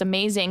website. It looks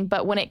amazing.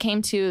 But when it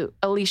came to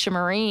Alisha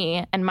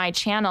Marie and my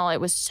channel, it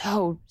was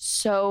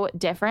so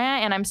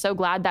different. And I'm so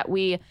glad that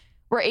we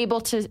were able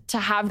to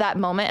have that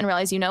moment and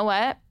realize, you know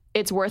what?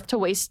 It's worth to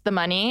waste the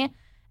money.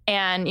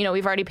 And, you know,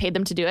 we've already paid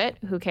them to do it.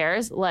 Who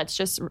cares? Let's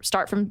just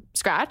start from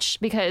scratch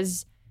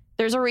because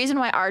there's a reason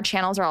why our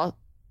channels are all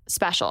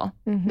special.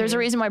 There's a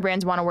reason why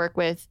brands want to work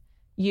with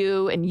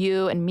you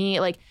and me.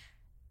 Like,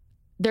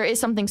 there is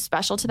something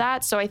special to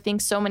that. So I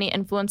think so many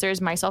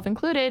influencers, myself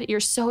included, you're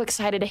so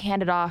excited to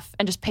hand it off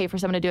and just pay for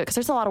someone to do it because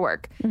there's a lot of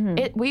work.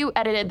 We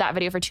edited that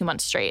video for 2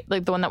 months straight.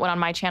 Like the one that went on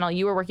my channel,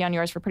 you were working on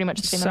yours for pretty much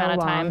the same amount of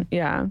time.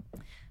 Yeah.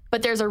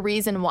 But there's a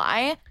reason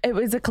why. It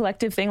was a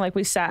collective thing. Like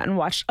we sat and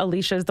watched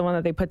Alicia's the one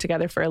that they put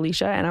together for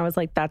Alisha. And I was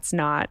like, that's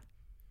not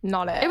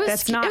not it. It was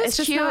That's not, it was it's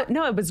just cute. not,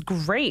 no, it was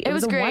great. It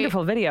was a great.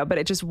 wonderful video, but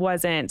it just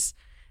wasn't,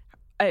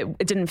 it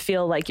didn't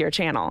feel like your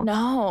channel.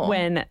 No.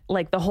 When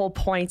like the whole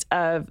point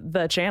of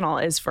the channel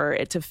is for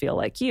it to feel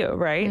like you,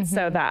 right?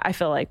 So that I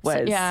feel like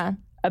was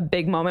a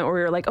big moment where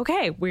we were like,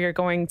 okay, we are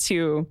going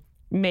to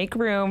make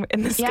room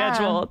in the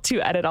schedule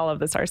to edit all of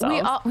this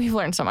ourselves. We've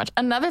learned so much.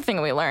 Another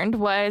thing we learned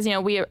was,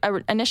 we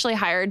initially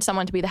hired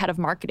someone to be the head of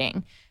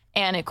marketing,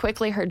 and it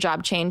quickly, her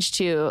job changed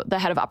to the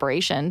head of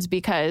operations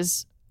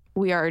because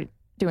we are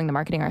doing the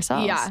marketing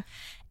ourselves. Yeah.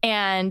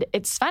 And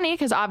it's funny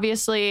because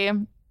obviously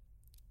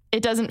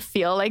it doesn't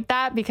feel like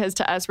that because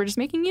to us, we're just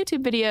making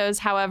YouTube videos.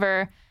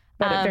 However,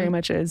 but it very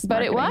much is.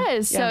 But it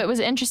was. Yeah. So it was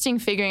interesting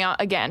figuring out,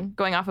 again,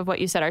 going off of what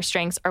you said, our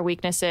strengths, our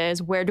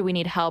weaknesses, where do we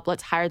need help?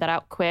 Let's hire that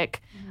out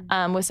quick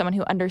with someone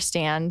who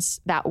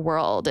understands that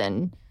world.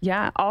 And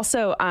yeah.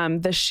 Also,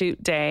 the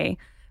shoot day,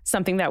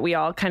 something that we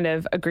all kind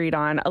of agreed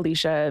on,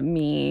 Alisha,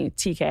 me,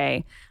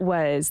 TK,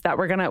 was that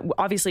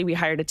obviously we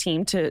hired a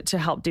team to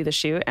help do the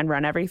shoot and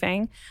run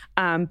everything.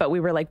 But we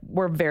were like,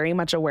 we're very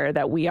much aware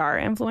that we are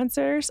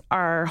influencers.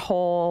 Our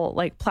whole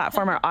like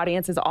platform, our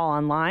audience is all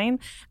online.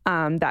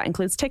 That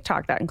includes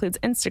TikTok, that includes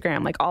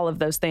Instagram, like all of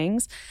those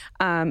things.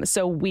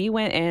 So we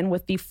went in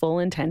with the full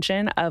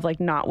intention of like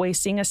not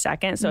wasting a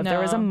second. So if there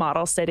was a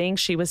model sitting,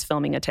 she was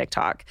filming a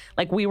TikTok.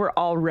 Like we were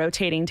all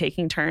rotating,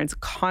 taking turns,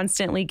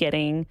 constantly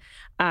getting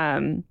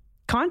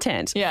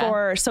content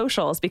for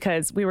socials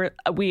because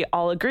we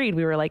all agreed.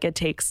 We were like, it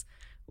takes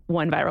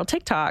one viral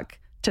TikTok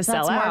to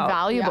sell out. That's more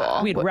valuable.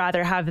 Yeah. We'd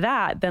rather have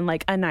that than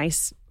like a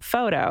nice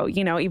photo,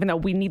 even though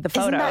we need the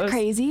photos. Isn't that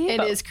crazy?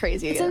 It is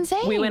crazy. It's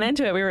insane. We went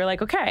into it. We were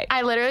like, okay.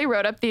 I literally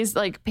wrote up these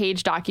like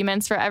page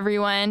documents for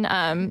everyone.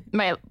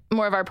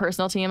 More of our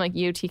personal team, like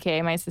you,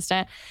 TK, my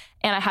assistant.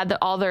 And I had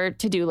all their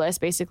to-do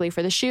list basically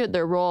for the shoot,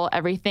 their role,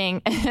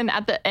 everything. And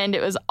at the end,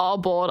 it was all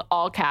bold,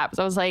 all caps.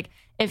 I was like,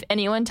 if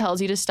anyone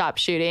tells you to stop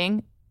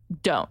shooting,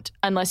 don't,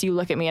 unless you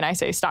look at me and I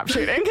say stop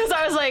shooting. Because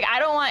I was like, I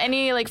don't want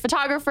any like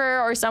photographer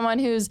or someone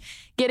who's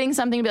getting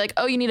something to be like,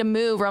 oh, you need to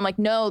move. Or I'm like,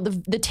 no,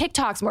 the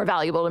TikTok's more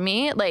valuable to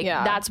me. Like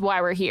that's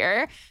why we're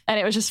here. And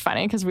it was just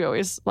funny because we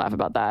always laugh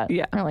about that.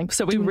 Yeah. Like,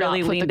 so we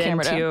really leaned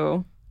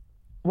into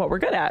what we're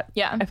good at.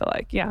 Yeah. I feel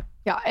like, yeah.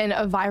 Yeah. And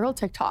a viral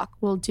TikTok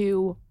will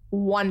do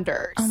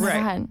wonders. Oh my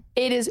God.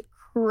 It is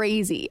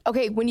crazy.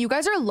 Okay. When you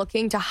guys are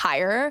looking to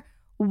hire,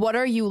 what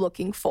are you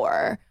looking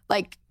for?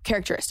 Like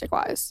characteristic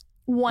wise?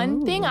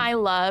 One thing I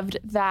loved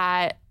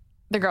that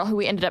the girl who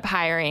we ended up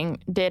hiring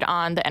did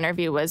on the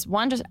interview was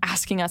one, just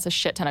asking us a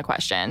shit ton of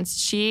questions.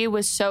 She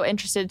was so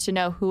interested to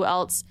know who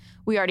else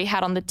we already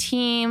had on the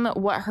team,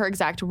 what her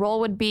exact role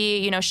would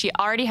be. She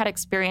already had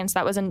experience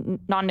that was a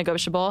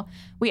non-negotiable.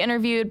 We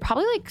interviewed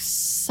probably like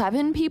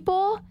 7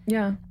 people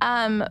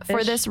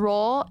for this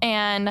role.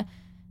 And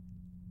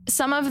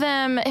some of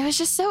them, it was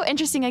just so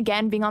interesting,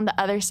 again, being on the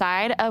other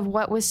side of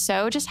what was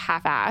so just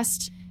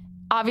half-assed.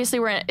 Obviously,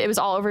 it was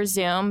all over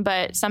Zoom,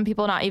 but some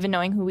people not even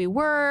knowing who we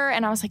were.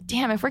 And I was like,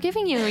 damn, if we're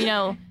giving you,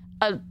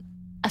 a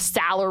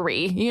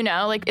salary,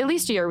 like at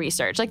least do your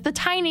research. Like the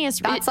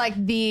tiniest. That's like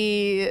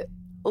the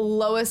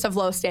lowest of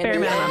low standards.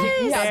 Bare minimum.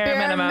 Yes. Bare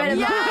minimum.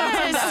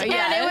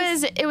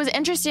 Yes. And it was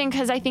interesting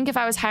because I think if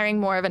I was hiring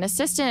more of an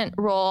assistant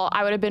role,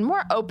 I would have been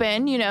more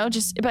open,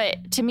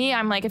 but to me,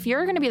 I'm like, if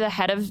you're going to be the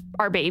head of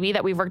our baby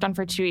that we've worked on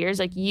for 2 years,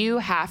 like you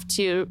have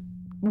to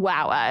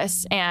wow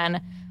us.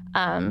 And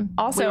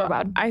also,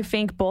 I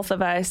think both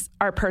of us,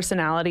 our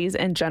personalities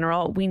in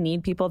general, we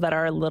need people that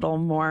are a little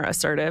more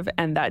assertive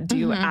and that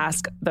do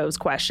ask those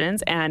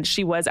questions. And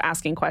she was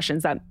asking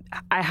questions that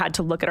I had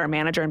to look at our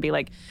manager and be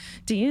like,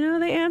 do you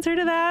know the answer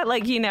to that?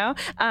 Like,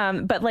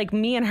 but like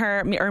me and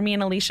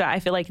Alisha,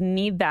 I feel like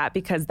need that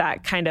because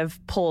that kind of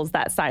pulls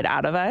that side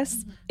out of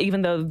us.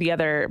 Even though the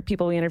other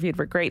people we interviewed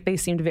were great, they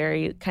seemed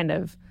very kind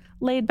of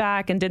laid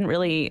back and didn't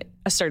really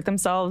assert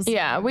themselves.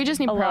 Yeah, we just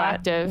need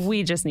proactive.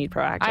 We just need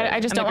proactive. I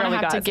just don't want to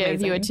have to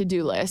give you a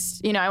to-do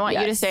list. I want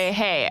you to say,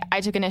 hey, I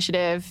took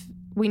initiative.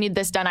 We need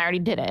this done. I already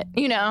did it.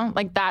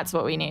 Like that's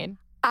what we need.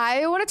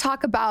 I want to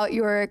talk about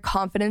your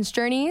confidence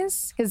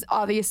journeys because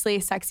obviously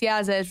Sexy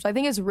As Is, which I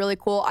think is really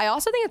cool. I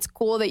also think it's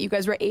cool that you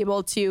guys were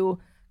able to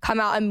come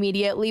out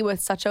immediately with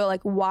such a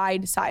like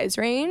wide size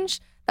range.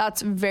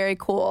 That's very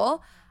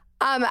cool.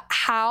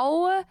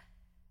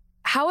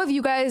 How have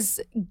you guys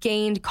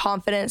gained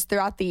confidence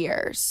throughout the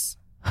years?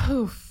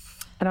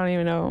 I don't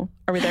even know.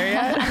 Are we there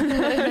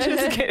yet?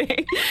 Just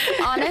kidding.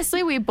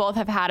 Honestly, we both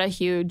have had a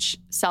huge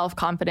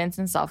self-confidence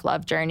and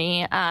self-love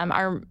journey.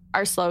 Our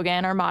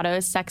slogan, our motto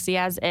is Sexy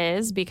As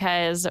Is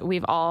because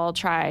we've all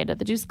tried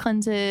the juice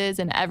cleanses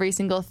and every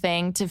single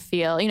thing to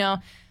feel,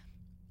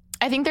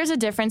 I think there's a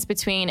difference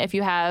between if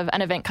you have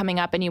an event coming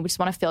up and you just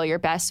want to feel your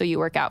best so you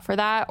work out for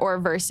that or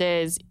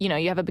versus, you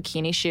have a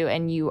bikini shoot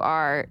and you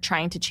are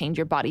trying to change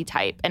your body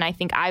type. And I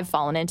think I've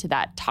fallen into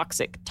that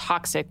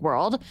toxic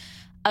world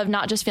of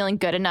not just feeling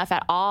good enough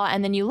at all.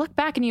 And then you look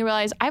back and you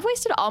realize I've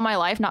wasted all my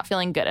life not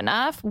feeling good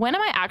enough. When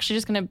am I actually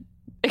just going to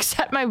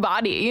accept my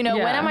body? When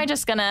am I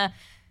just going to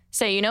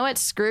say, you know what,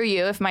 screw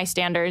you if my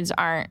standards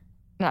aren't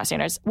not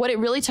standards. What it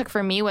really took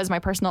for me was my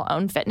personal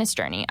own fitness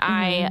journey.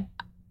 I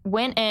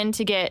went in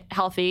to get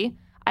healthy.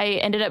 I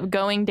ended up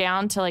going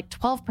down to like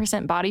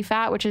 12% body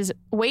fat, which is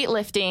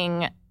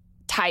weightlifting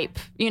type,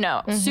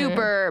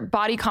 super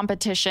body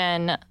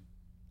competition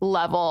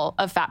level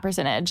of fat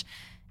percentage.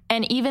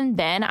 And even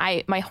then,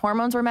 my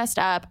hormones were messed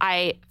up.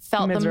 I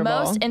felt the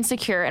most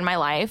insecure in my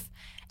life.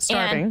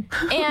 Starving.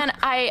 And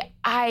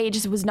I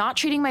just was not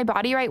treating my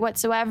body right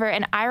whatsoever.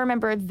 And I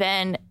remember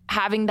then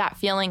having that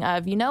feeling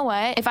of, you know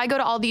what? If I go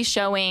to all these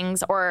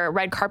showings or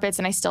red carpets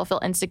and I still feel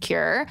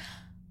insecure,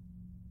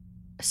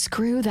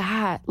 screw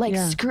that.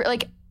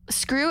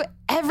 Screw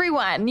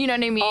everyone. You know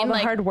what I mean? All the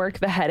hard work,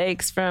 the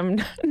headaches from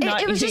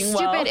not it was eating just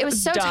well. Stupid. It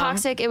was so dumb.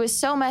 toxic. It was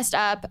so messed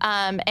up.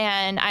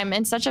 And I'm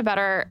in such a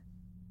better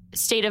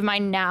state of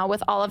mind now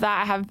with all of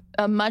that. I have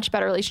a much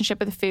better relationship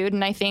with food.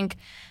 And I think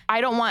I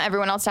don't want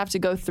everyone else to have to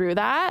go through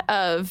that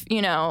of,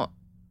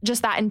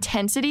 just that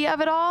intensity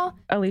of it all.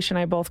 Alisha and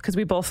I both, because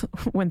we both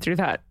went through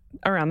that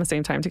around the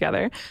same time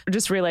together,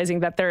 just realizing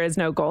that there is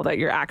no goal that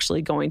you're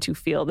actually going to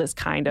feel this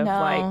kind of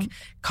like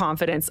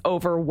confidence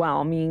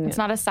overwhelming. It's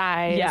not a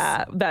size.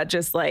 Yeah. That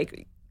just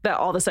like, that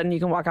all of a sudden you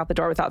can walk out the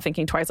door without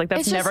thinking twice. Like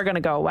that's never going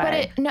to go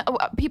away.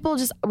 People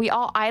we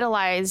all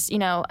idolize,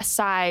 a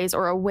size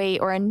or a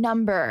weight or a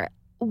number.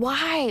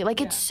 Why?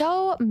 Like it's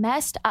so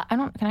messed up.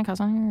 Can I cuss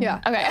on here?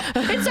 Yeah.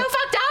 Okay. It's so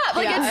fucked up.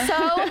 Like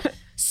it's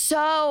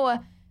so,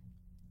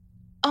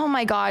 oh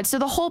my God. So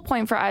the whole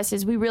point for us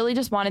is we really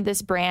just wanted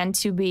this brand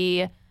to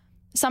be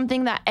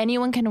something that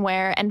anyone can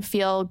wear and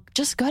feel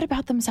just good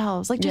about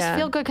themselves. Like just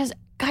feel good. Cause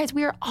guys,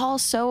 we are all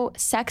so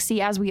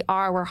sexy as we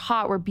are. We're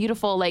hot. We're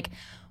beautiful. Like,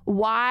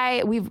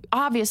 why we've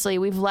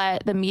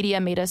let the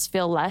media made us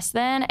feel less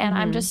than.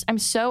 And I'm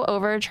so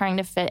over trying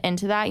to fit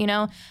into that.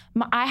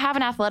 I have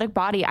an athletic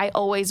body. I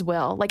always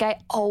will.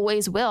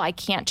 I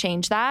can't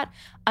change that.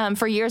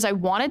 For years I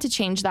wanted to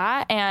change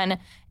that. And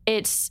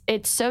it's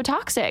so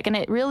toxic. And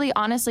it really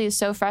honestly is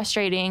so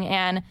frustrating.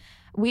 And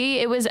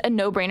it was a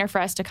no-brainer for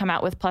us to come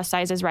out with plus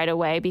sizes right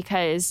away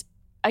because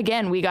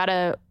again, we got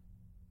to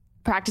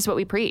practice what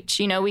we preach.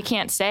 We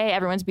can't say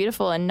everyone's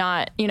beautiful and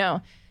not,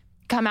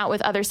 come out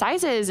with other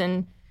sizes.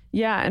 And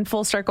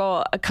full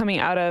circle, coming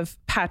out of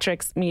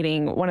Patrick's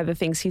meeting, one of the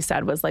things he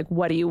said was like,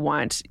 what do you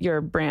want your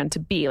brand to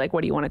be? Like,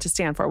 what do you want it to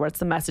stand for? What's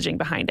the messaging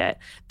behind it?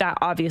 That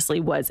obviously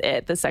was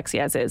it. The Sexy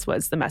As Is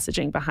was the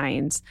messaging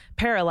behind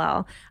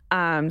Parallel.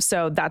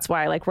 So that's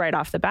why like right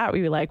off the bat,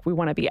 we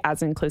want to be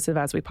as inclusive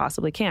as we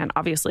possibly can.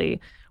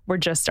 Obviously, we're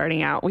just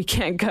starting out. We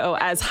can't go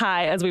as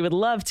high as we would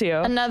love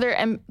to.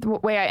 Another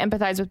way I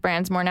empathize with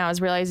brands more now is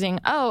realizing,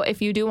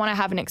 if you do want to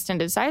have an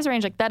extended size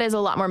range, like that is a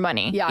lot more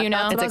money. Yeah,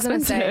 it's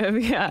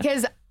expensive. Yeah,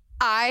 because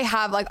I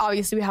have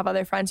obviously we have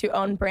other friends who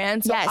own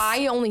brands. So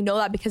I only know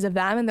that because of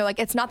them. And they're like,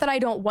 it's not that I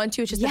don't want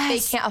to, it's just that they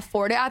can't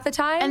afford it at the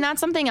time. And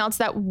that's something else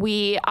that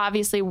we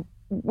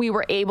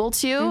were able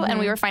to, and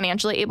we were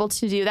financially able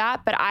to do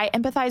that. But I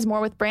empathize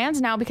more with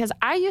brands now because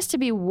I used to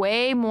be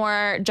way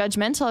more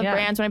judgmental of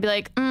brands when I'd be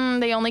like,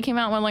 they only came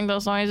out with like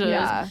those sizes.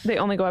 Yeah. They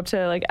only go up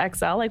to like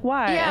XL. Like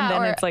why? Yeah,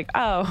 and then it's like,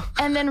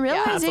 and then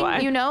realizing,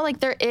 like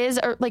there is,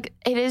 like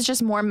it is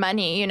just more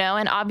money,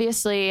 and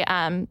obviously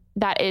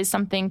that is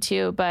something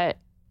too, but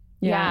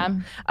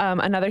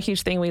another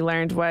huge thing we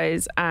learned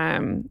was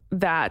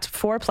that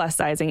for plus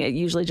sizing, it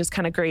usually just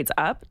kind of grades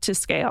up to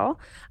scale,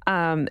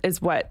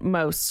 is what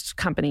most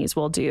companies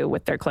will do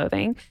with their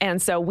clothing.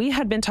 And so we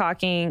had been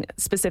talking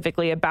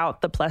specifically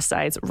about the plus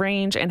size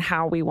range and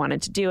how we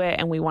wanted to do it.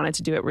 And we wanted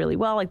to do it really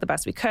well, like the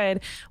best we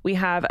could. We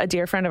have a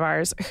dear friend of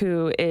ours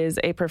who is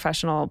a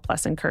professional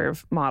plus and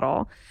curve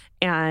model.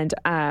 And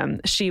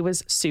she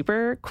was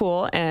super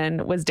cool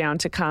and was down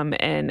to come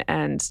in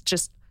and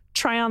just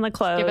try on the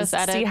clothes,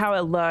 see how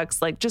it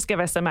looks, like just give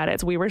us some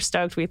edits. We were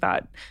stoked. We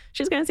thought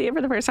she's going to see it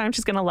for the first time.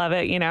 She's going to love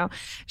it.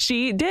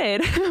 She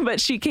did, but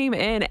she came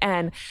in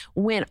and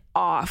went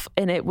off.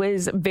 And it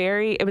was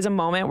a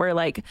moment where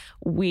like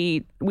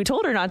we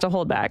told her not to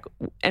hold back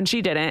and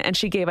she didn't. And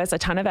she gave us a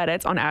ton of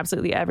edits on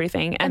absolutely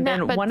everything. And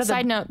then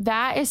side note,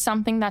 that is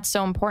something that's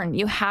so important.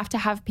 You have to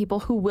have people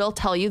who will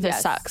tell you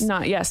this sucks.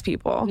 Not yes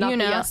people. Not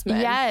the yes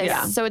men. Yes.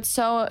 Yeah. So it's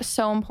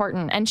so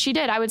important. And she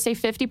did. I would say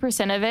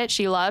 50% of it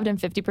she loved and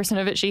 50%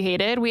 of it she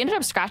hated. We ended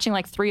up scratching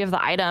like 3 of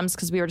the items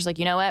because we were just like,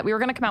 you know what? We were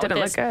going to come out with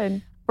this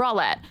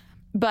bralette,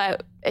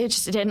 but it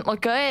just didn't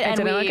look good.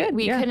 And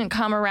we couldn't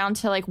come around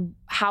to like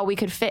how we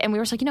could fit. And we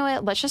were just like, you know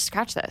what? Let's just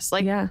scratch this.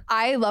 Like,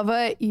 I love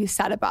what you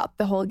said about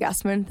the whole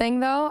guessman thing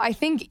though. I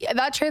think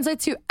that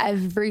translates to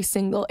every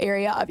single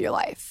area of your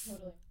life.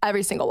 Totally.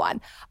 Every single one.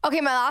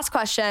 Okay, my last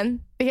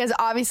question, because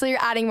obviously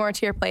you're adding more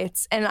to your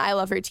plates and I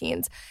love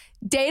routines.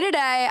 Day to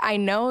day, I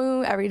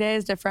know every day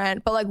is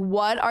different, but like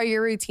what are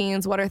your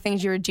routines? What are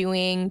things you're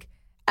doing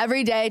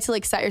every day to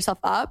like set yourself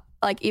up?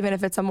 Like even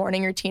if it's a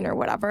morning routine or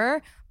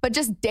whatever, but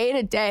just day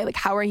to day, like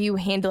how are you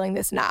handling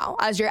this now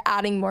as you're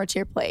adding more to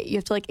your plate? You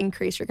have to like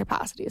increase your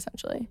capacity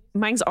essentially.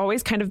 Mine's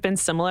always kind of been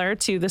similar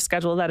to the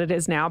schedule that it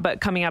is now,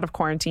 but coming out of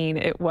quarantine,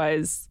 it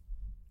was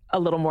a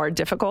little more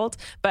difficult,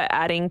 but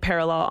adding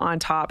parallel on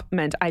top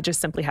meant I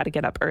just simply had to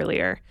get up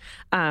earlier.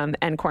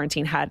 And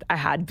quarantine I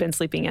had been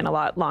sleeping in a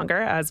lot longer,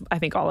 as I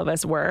think all of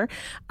us were.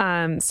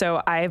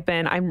 So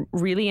I'm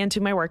really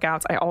into my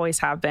workouts. I always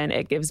have been.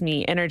 It gives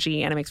me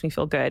energy and it makes me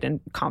feel good and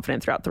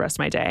confident throughout the rest of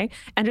my day,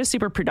 and just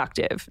super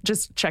productive.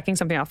 Just checking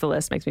something off the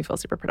list makes me feel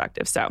super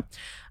productive. So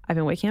I've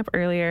been waking up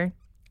earlier.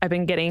 I've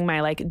been getting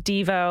my like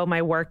Devo,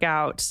 my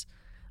workout,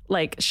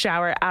 like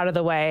shower out of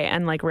the way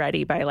and like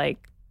ready by like,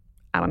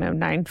 I don't know,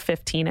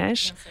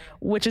 9:15ish,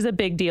 which is a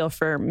big deal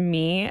for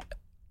me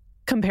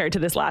compared to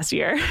this last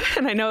year.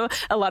 And I know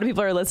a lot of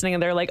people are listening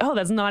and they're like, oh,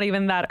 that's not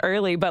even that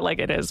early, but like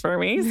it is for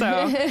me.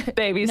 So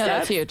baby steps.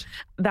 That's huge.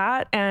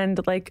 That, and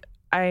like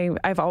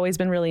I've always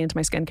been really into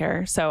my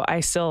skincare. So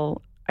I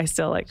still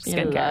like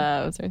skincare.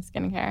 Loves her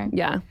skincare.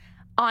 Yeah.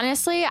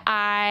 Honestly,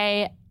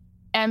 I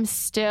am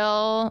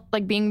still,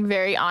 like, being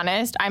very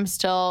honest, I'm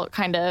still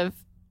kind of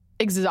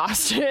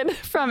exhausted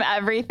from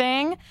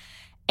everything.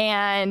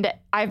 And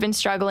I've been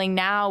struggling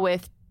now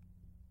with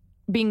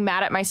being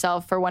mad at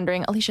myself for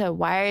wondering, Alisha,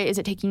 why is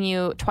it taking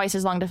you twice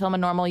as long to film a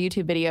normal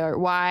YouTube video? Or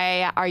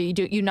why are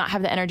you not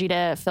have the energy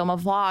to film a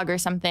vlog or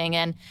something?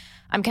 And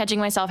I'm catching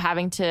myself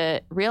having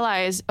to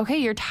realize, okay,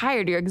 you're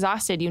tired, you're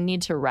exhausted, you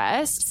need to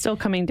rest. Still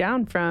coming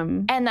down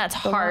from. And that's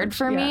hard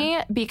for me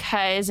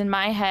because in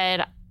my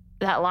head,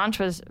 that launch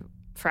was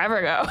forever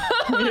ago.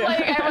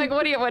 I'm like,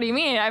 what do you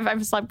mean?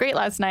 I've slept great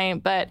last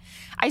night, but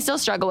I still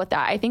struggle with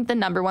that. I think the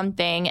number one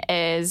thing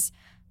is,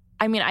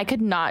 I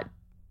could not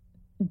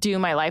do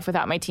my life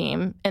without my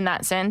team in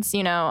that sense.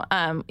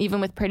 Even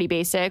with Pretty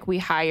Basic, we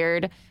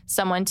hired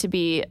someone to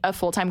be a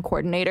full-time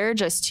coordinator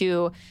just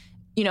to,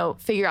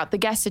 figure out the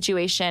guest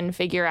situation,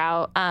 figure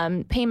out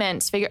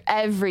payments, figure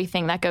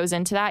everything that goes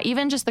into that,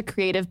 even just the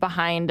creative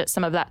behind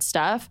some of that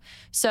stuff.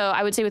 So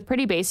I would say with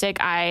Pretty Basic,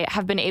 I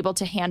have been able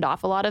to hand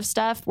off a lot of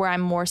stuff where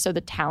I'm more so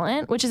the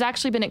talent, which has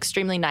actually been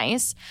extremely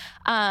nice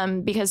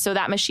because so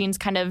that machine's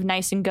kind of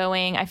nice and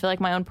going. I feel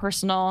like my own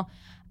personal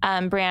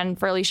brand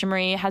for Alisha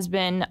Marie has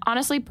been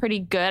honestly pretty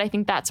good. I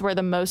think that's where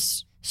the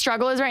most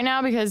struggle is right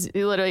now because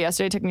literally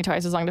yesterday it took me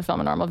twice as long to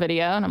film a normal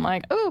video. And I'm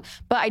like, ooh,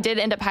 but I did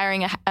end up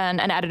hiring an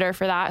editor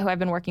for that who I've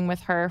been working with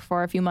her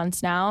for a few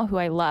months now, who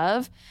I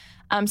love.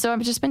 So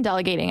I've just been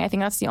delegating. I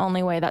think that's the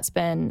only way that's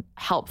been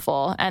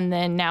helpful. And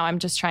then now I'm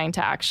just trying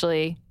to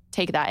actually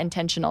take that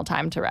intentional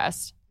time to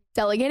rest.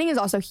 Delegating is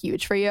also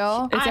huge for you.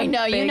 I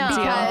know,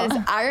 because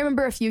I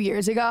remember a few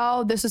years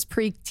ago, this was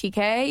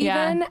pre-TK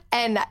even,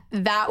 and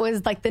that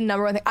was like the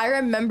number one thing. I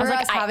remember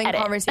us having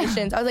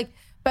conversations. I was like,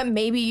 but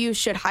maybe you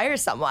should hire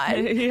someone.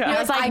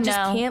 I just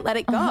can't let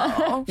it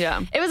go.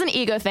 It was an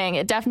ego thing.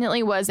 It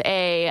definitely was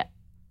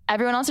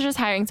everyone else is just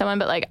hiring someone,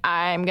 but like,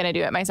 I'm going to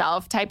do it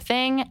myself type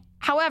thing.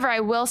 However, I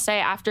will say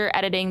after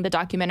editing the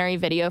documentary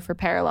video for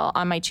Parallel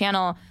on my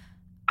channel,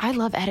 I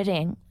love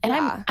editing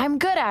and I'm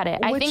good at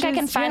it. I think I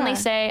can finally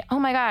say, oh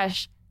my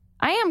gosh,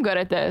 I am good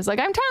at this. Like,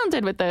 I'm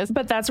talented with this.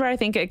 But that's where I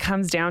think it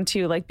comes down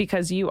to, like,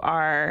 because you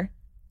are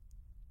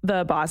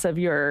the boss of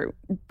your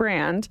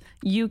brand,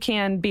 you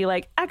can be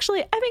like,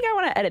 actually, I think I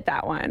want to edit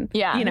that one.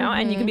 Yeah.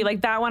 And you can be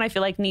like, that one I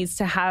feel like needs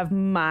to have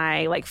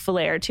my like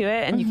flair to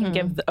it. And you can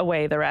give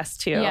away the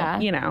rest too,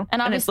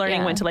 And it's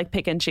learning when to like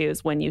pick and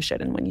choose when you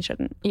should and when you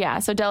shouldn't. Yeah.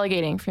 So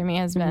delegating for me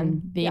has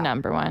been the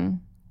number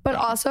one. But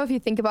also, if you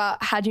think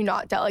about, had you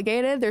not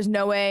delegated, there's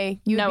no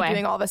way you'd be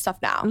doing all this stuff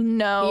now.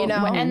 No.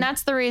 And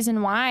that's the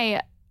reason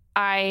why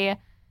I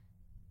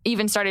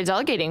even started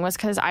delegating, was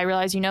because I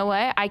realized, you know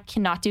what, I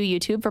cannot do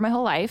YouTube for my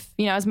whole life.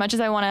 As much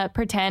as I want to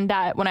pretend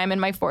that when I'm in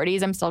my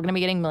 40s, I'm still going to be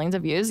getting millions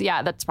of views.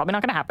 Yeah, that's probably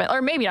not going to happen.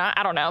 Or maybe not.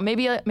 I don't know.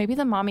 Maybe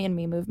the mommy and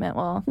me movement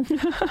will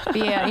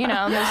be,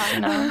 another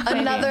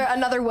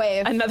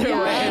wave. Another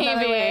wave.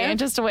 Maybe.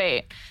 Just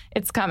wait.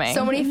 It's coming.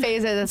 So many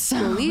phases. It's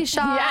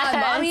Alisha,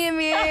 mommy and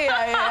me.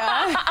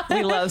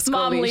 We love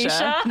Mom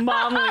Alisha.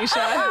 Mom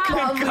Alisha.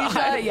 Mom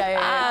Alisha.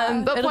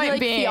 Yeah. But it'll point be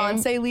like being,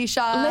 fiance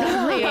Alisha.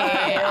 Literally,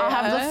 I'll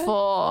have the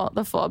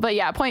full. But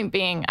yeah, point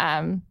being,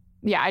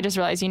 I just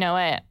realized, you know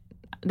what?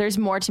 There's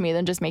more to me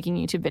than just making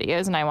YouTube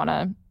videos, and I want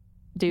to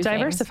do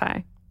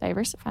diversify.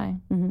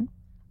 Mm-hmm.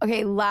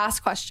 Okay,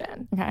 last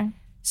question. Okay.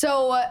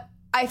 So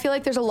I feel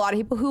like there's a lot of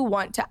people who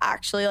want to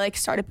actually like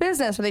start a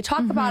business, or they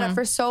talk about it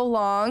for so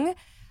long.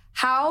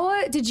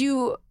 How did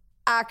you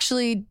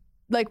actually,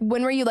 like,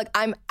 when were you like,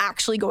 I'm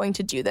actually going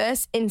to do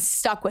this, and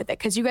stuck with it?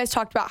 Because you guys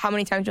talked about how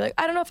many times you're like,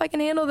 I don't know if I can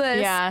handle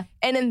this. Yeah.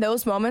 And in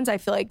those moments, I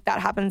feel like that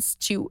happens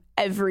to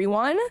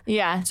everyone.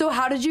 Yeah. So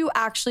how did you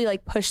actually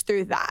like push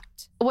through that?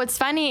 What's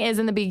funny is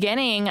in the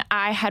beginning,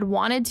 I had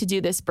wanted to do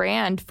this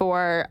brand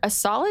for a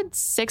solid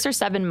 6 or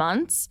 7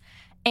 months,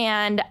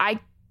 and I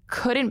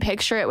couldn't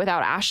picture it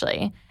without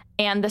Ashley.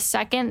 And the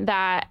second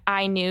that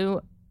I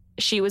knew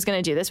she was going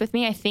to do this with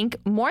me, I think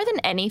more than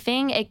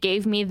anything, it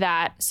gave me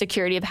that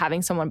security of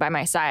having someone by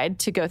my side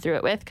to go through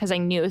it with, because I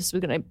knew this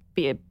was going to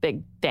be a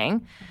big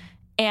thing.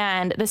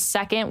 And the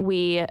second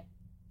we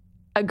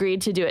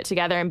agreed to do it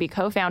together and be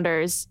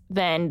co-founders,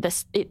 then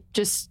it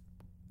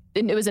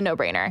was a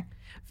no-brainer.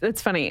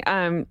 It's funny.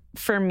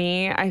 For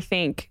me, I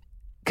think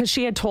because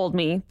she had told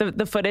me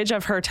the footage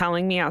of her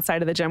telling me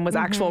outside of the gym was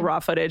actual raw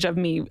footage of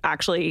me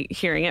actually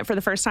hearing it for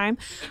the first time.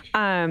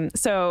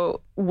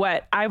 So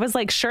what I was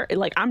like, sure,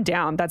 like I'm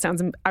down.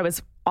 I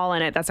was all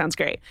in it. That sounds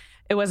great.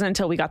 It wasn't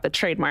until we got the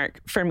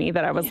trademark for me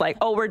that I was like,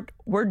 oh,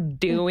 we're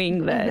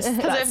doing this.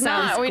 Because if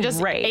not, we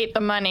just ate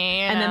the money.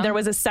 And then there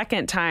was a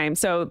second time.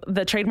 So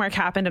the trademark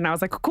happened and I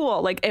was like,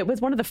 cool. Like it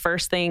was one of the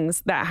first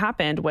things that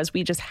happened was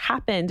we just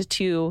happened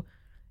to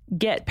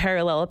get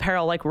parallel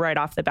apparel like right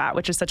off the bat,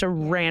 which is such a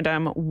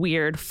random,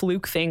 weird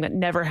fluke thing that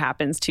never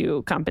happens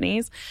to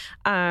companies.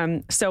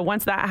 So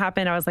once that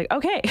happened, I was like,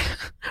 okay,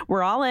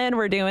 we're all in,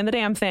 we're doing the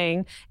damn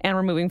thing and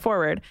we're moving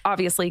forward.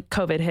 Obviously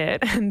COVID hit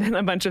and then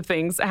a bunch of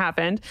things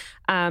happened.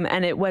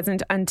 And it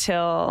wasn't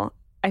until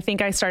I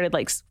think I started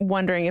like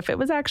wondering if it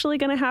was actually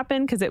going to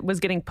happen because it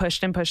was getting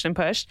pushed and pushed and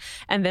pushed.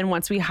 And then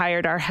once we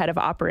hired our head of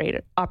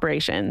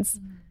operations,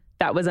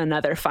 that was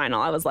another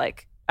final. I was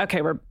like,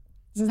 okay,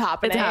 this is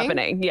happening. It's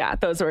happening. Yeah.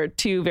 Those were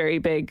two very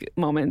big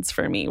moments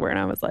for me where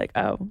I was like,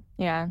 oh,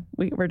 yeah,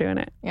 we're doing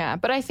it. Yeah.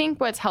 But I think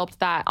what's helped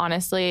that,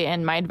 honestly,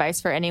 and my advice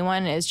for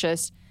anyone is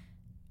just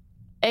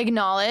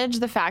acknowledge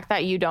the fact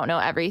that you don't know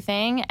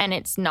everything and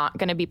it's not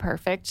going to be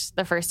perfect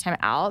the first time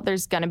out.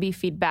 There's going to be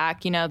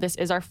feedback. You know, this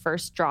is our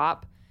first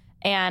drop.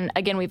 And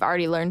again, we've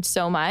already learned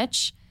so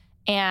much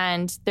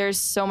and there's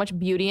so much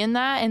beauty in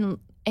that and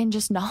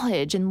just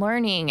knowledge and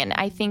learning. And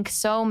I think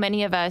so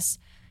many of us,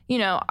 you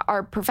know,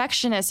 are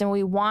perfectionists and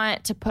we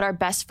want to put our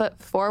best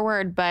foot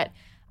forward. But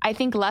I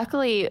think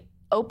luckily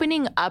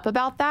opening up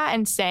about that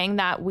and saying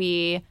that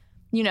we,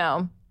 you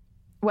know,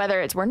 whether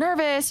it's we're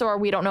nervous or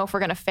we don't know if we're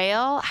going to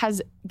fail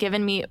has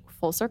given me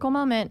full circle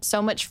moment,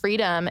 so much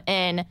freedom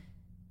in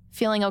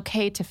feeling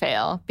okay to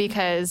fail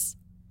because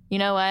you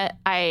know what?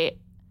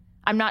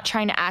 I'm not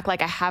trying to act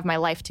like I have my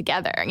life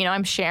together. You know,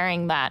 I'm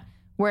sharing that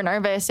we're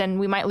nervous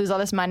and we might lose all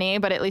this money,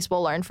 but at least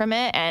we'll learn from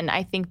it. And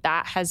I think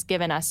that has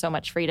given us so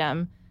much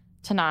freedom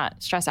to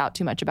not stress out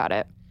too much about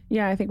it.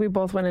 Yeah, I think we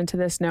both went into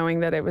this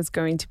knowing that it was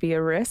going to be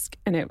a risk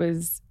and it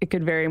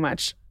could very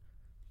much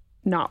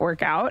not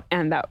work out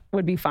and that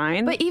would be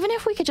fine. But even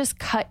if we could just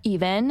cut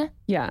even.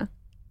 Yeah.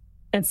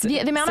 It's the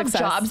amount of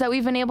jobs that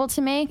we've been able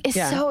to make is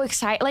so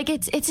exciting. Like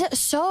it's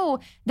so,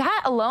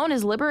 that alone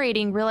is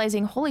liberating,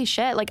 realizing, holy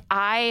shit, like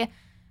I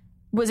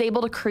was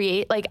able to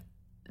create like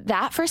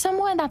that for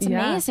someone. That's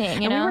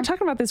amazing. You know? We were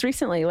talking about this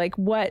recently, like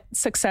what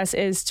success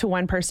is to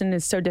one person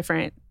is so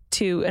different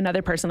to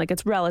another person. Like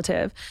it's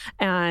relative.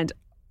 And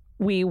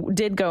we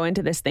did go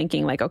into this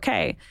thinking like,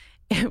 okay,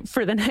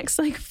 for the next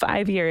like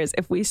 5 years,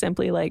 if we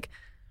simply like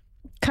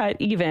cut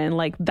even,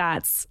 like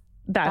that's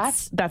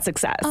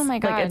success. Oh my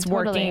God. Like it's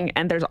working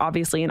and there's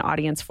obviously an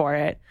audience for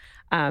it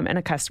and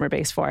a customer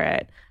base for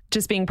it.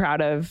 Just being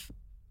proud of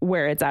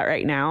where it's at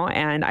right now.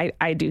 And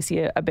I do see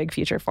a big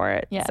future for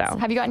it. Yes. So.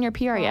 Have you gotten your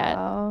PR yet?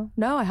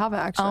 No, I haven't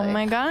actually. Oh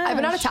my God. I've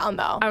been out of town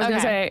though. I was going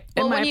to say,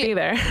 it might be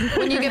there.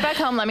 When you get back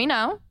home, let me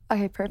know.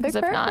 Okay, perfect. Because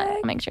if not,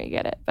 I'll make sure you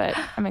get it. But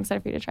I'm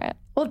excited for you to try it.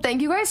 Well,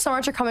 thank you guys so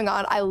much for coming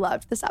on. I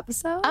loved this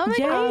episode. Oh my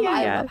God.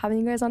 I love having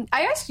you guys on.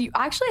 I actually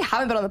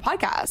haven't been on the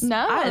podcast.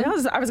 No. I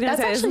was going to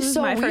say, this is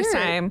my first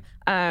time.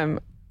 I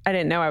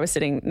didn't know I was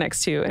sitting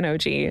next to an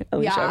OG,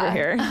 Alisha, over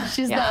here.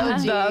 She's the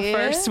OG. The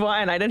first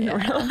one. I didn't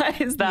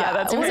realize that.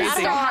 That's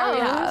crazy.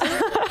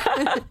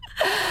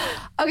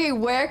 Okay,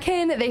 where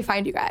can they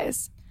find you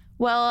guys?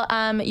 Well,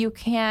 you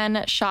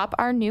can shop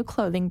our new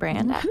clothing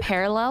brand at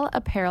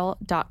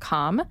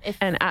parallelapparel.com.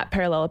 And at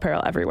Parallel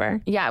Apparel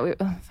everywhere. Yeah,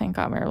 thank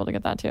God we were able to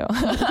get that too.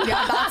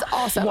 Yeah, that's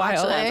awesome.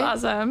 Wild.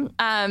 That's awesome.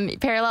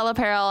 Parallel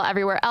Apparel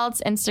everywhere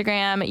else,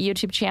 Instagram,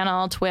 YouTube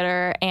channel,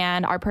 Twitter,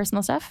 and our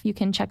personal stuff. You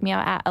can check me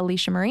out at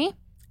Alisha Marie.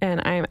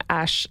 And I'm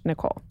Ash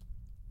Nichole.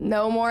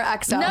 No more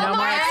XO. No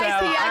more XO.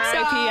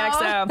 RIP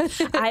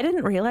XO. I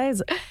didn't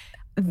realize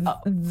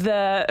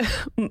the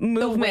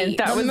movement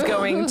that was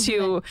going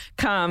to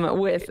come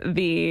with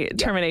the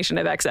termination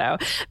of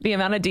XO. The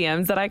amount of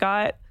DMs that I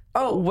got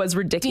was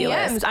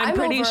ridiculous. DMs. I'm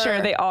pretty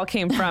sure they all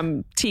came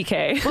from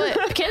TK.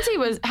 Well, Kinsey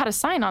had a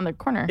sign on the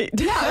corner.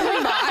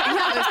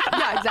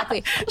 Yeah,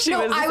 exactly.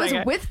 I was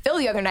with Phil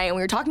the other night and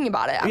we were talking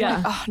about it. I'm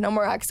like, oh, no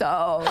more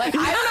XO. Like,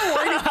 I don't know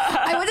where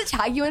I went to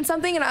tag you in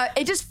something and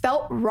it just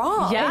felt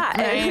wrong. Yeah,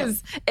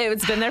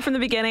 it's been there from the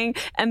beginning.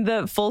 And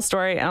the full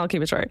story, and I'll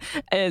keep it short,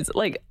 is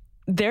like,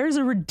 there's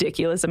a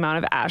ridiculous amount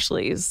of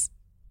Ashleys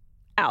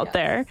out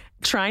there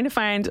trying to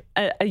find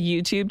a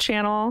YouTube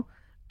channel.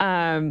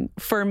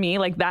 For me,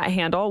 like that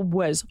handle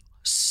was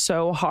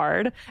so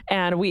hard.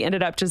 And we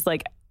ended up just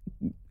like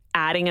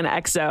adding an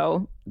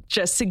XO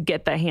just to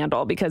get the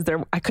handle because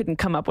I couldn't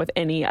come up with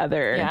any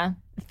other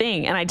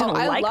thing. And I didn't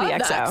like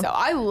the XO.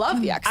 I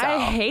love the XO.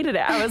 I hated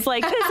it. I was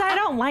like, I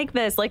don't like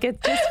this. Like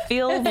it just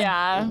feels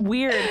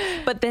weird.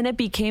 But then it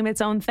became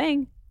its own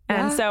thing.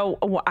 And so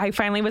I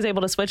finally was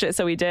able to switch it.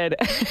 So we did.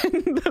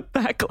 The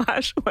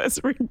backlash was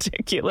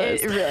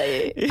ridiculous. It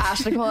really.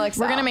 Ash Nichole XO.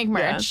 We're going to make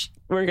merch. Yeah.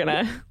 We're going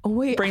to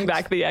bring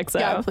back the XO.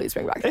 Yeah, please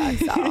bring back the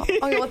XO.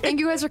 Okay, well, thank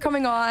you guys for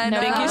coming on.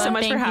 Thank you so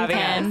much for having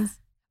us.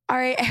 All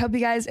right, I hope you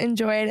guys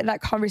enjoyed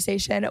that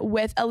conversation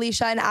with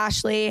Alisha and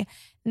Ashley.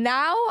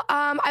 Now,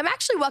 I'm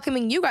actually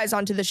welcoming you guys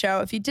onto the show.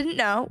 If you didn't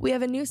know, we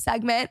have a new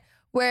segment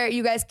where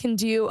you guys can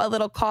do a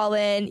little call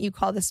in. You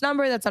call this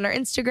number that's on our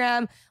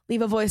Instagram,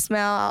 leave a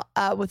voicemail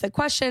with a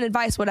question,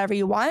 advice, whatever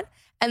you want,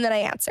 and then I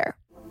answer.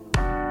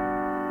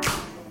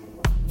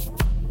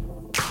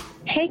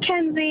 Hey,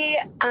 Kenzie.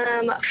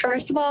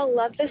 First of all,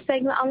 love this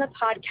segment on the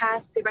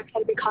podcast. Super excited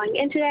to be calling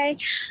in today.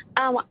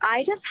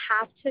 I just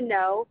have to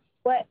know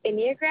what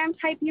Enneagram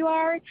type you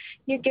are.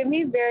 You give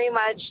me very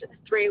much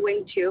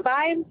 3-wing 2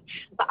 vibes,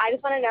 but I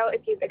just want to know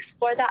if you've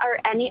explored that or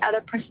any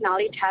other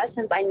personality test,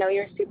 since I know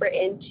you're super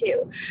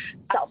into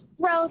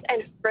self-growth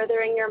and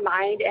furthering your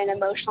mind and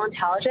emotional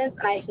intelligence.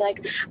 And I feel like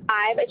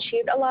I've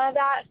achieved a lot of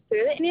that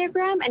through the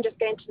Enneagram and just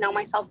getting to know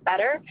myself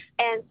better.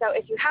 And so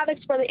if you have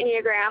explored the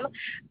Enneagram,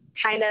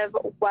 kind of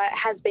what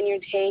has been your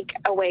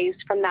takeaways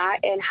from that,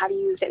 and have you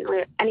used it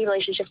in any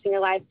relationships in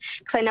your life?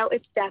 Because I know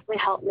it's definitely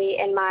helped me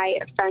in my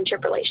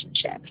friendship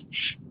relationships.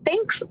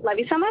 Thanks. Love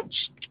you so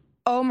much.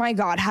 Oh my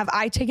God. Have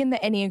I taken the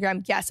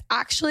Enneagram? Yes.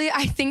 Actually,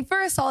 I think for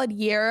a solid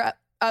year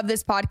of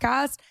this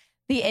podcast,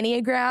 the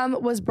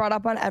Enneagram was brought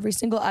up on every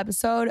single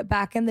episode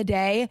back in the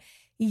day.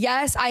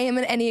 Yes, I am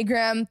an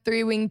Enneagram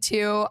 3-wing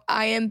 2.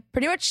 I am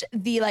pretty much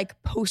the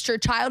poster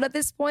child at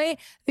this point.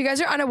 If you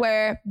guys are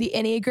unaware, the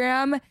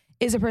Enneagram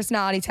is a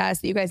personality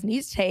test that you guys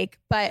need to take,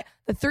 but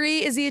the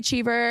 3 is the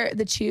achiever,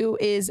 the 2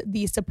 is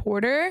the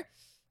supporter,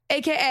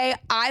 AKA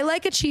I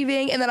like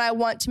achieving and then I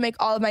want to make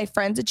all of my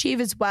friends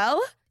achieve as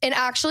well. And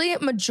actually,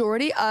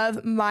 majority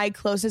of my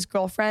closest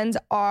girlfriends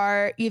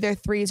are either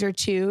 3s or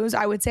 2s.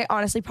 I would say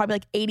honestly,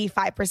 probably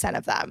 85%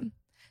 of them.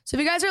 So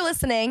if you guys are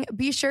listening,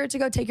 be sure to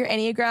go take your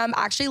Enneagram.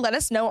 Actually, let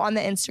us know on the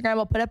Instagram.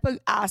 We'll put up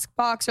an ask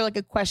box or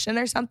a question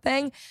or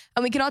something,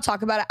 and we can all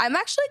talk about it. I'm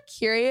actually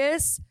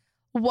curious,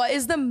 what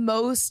is the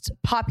most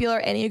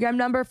popular Enneagram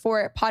number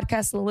for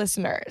podcast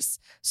listeners?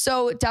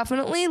 So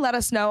definitely let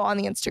us know on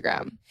the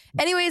Instagram.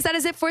 Anyways, that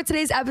is it for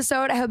today's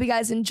episode. I hope you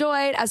guys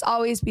enjoyed. As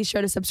always, be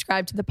sure to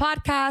subscribe to the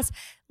podcast,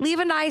 leave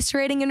a nice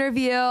rating and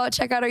review,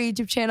 check out our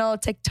YouTube channel,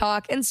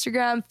 TikTok,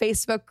 Instagram,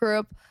 Facebook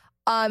group,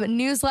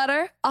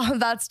 newsletter, all of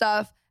that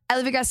stuff. I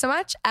love you guys so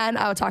much, and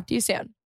I'll talk to you soon.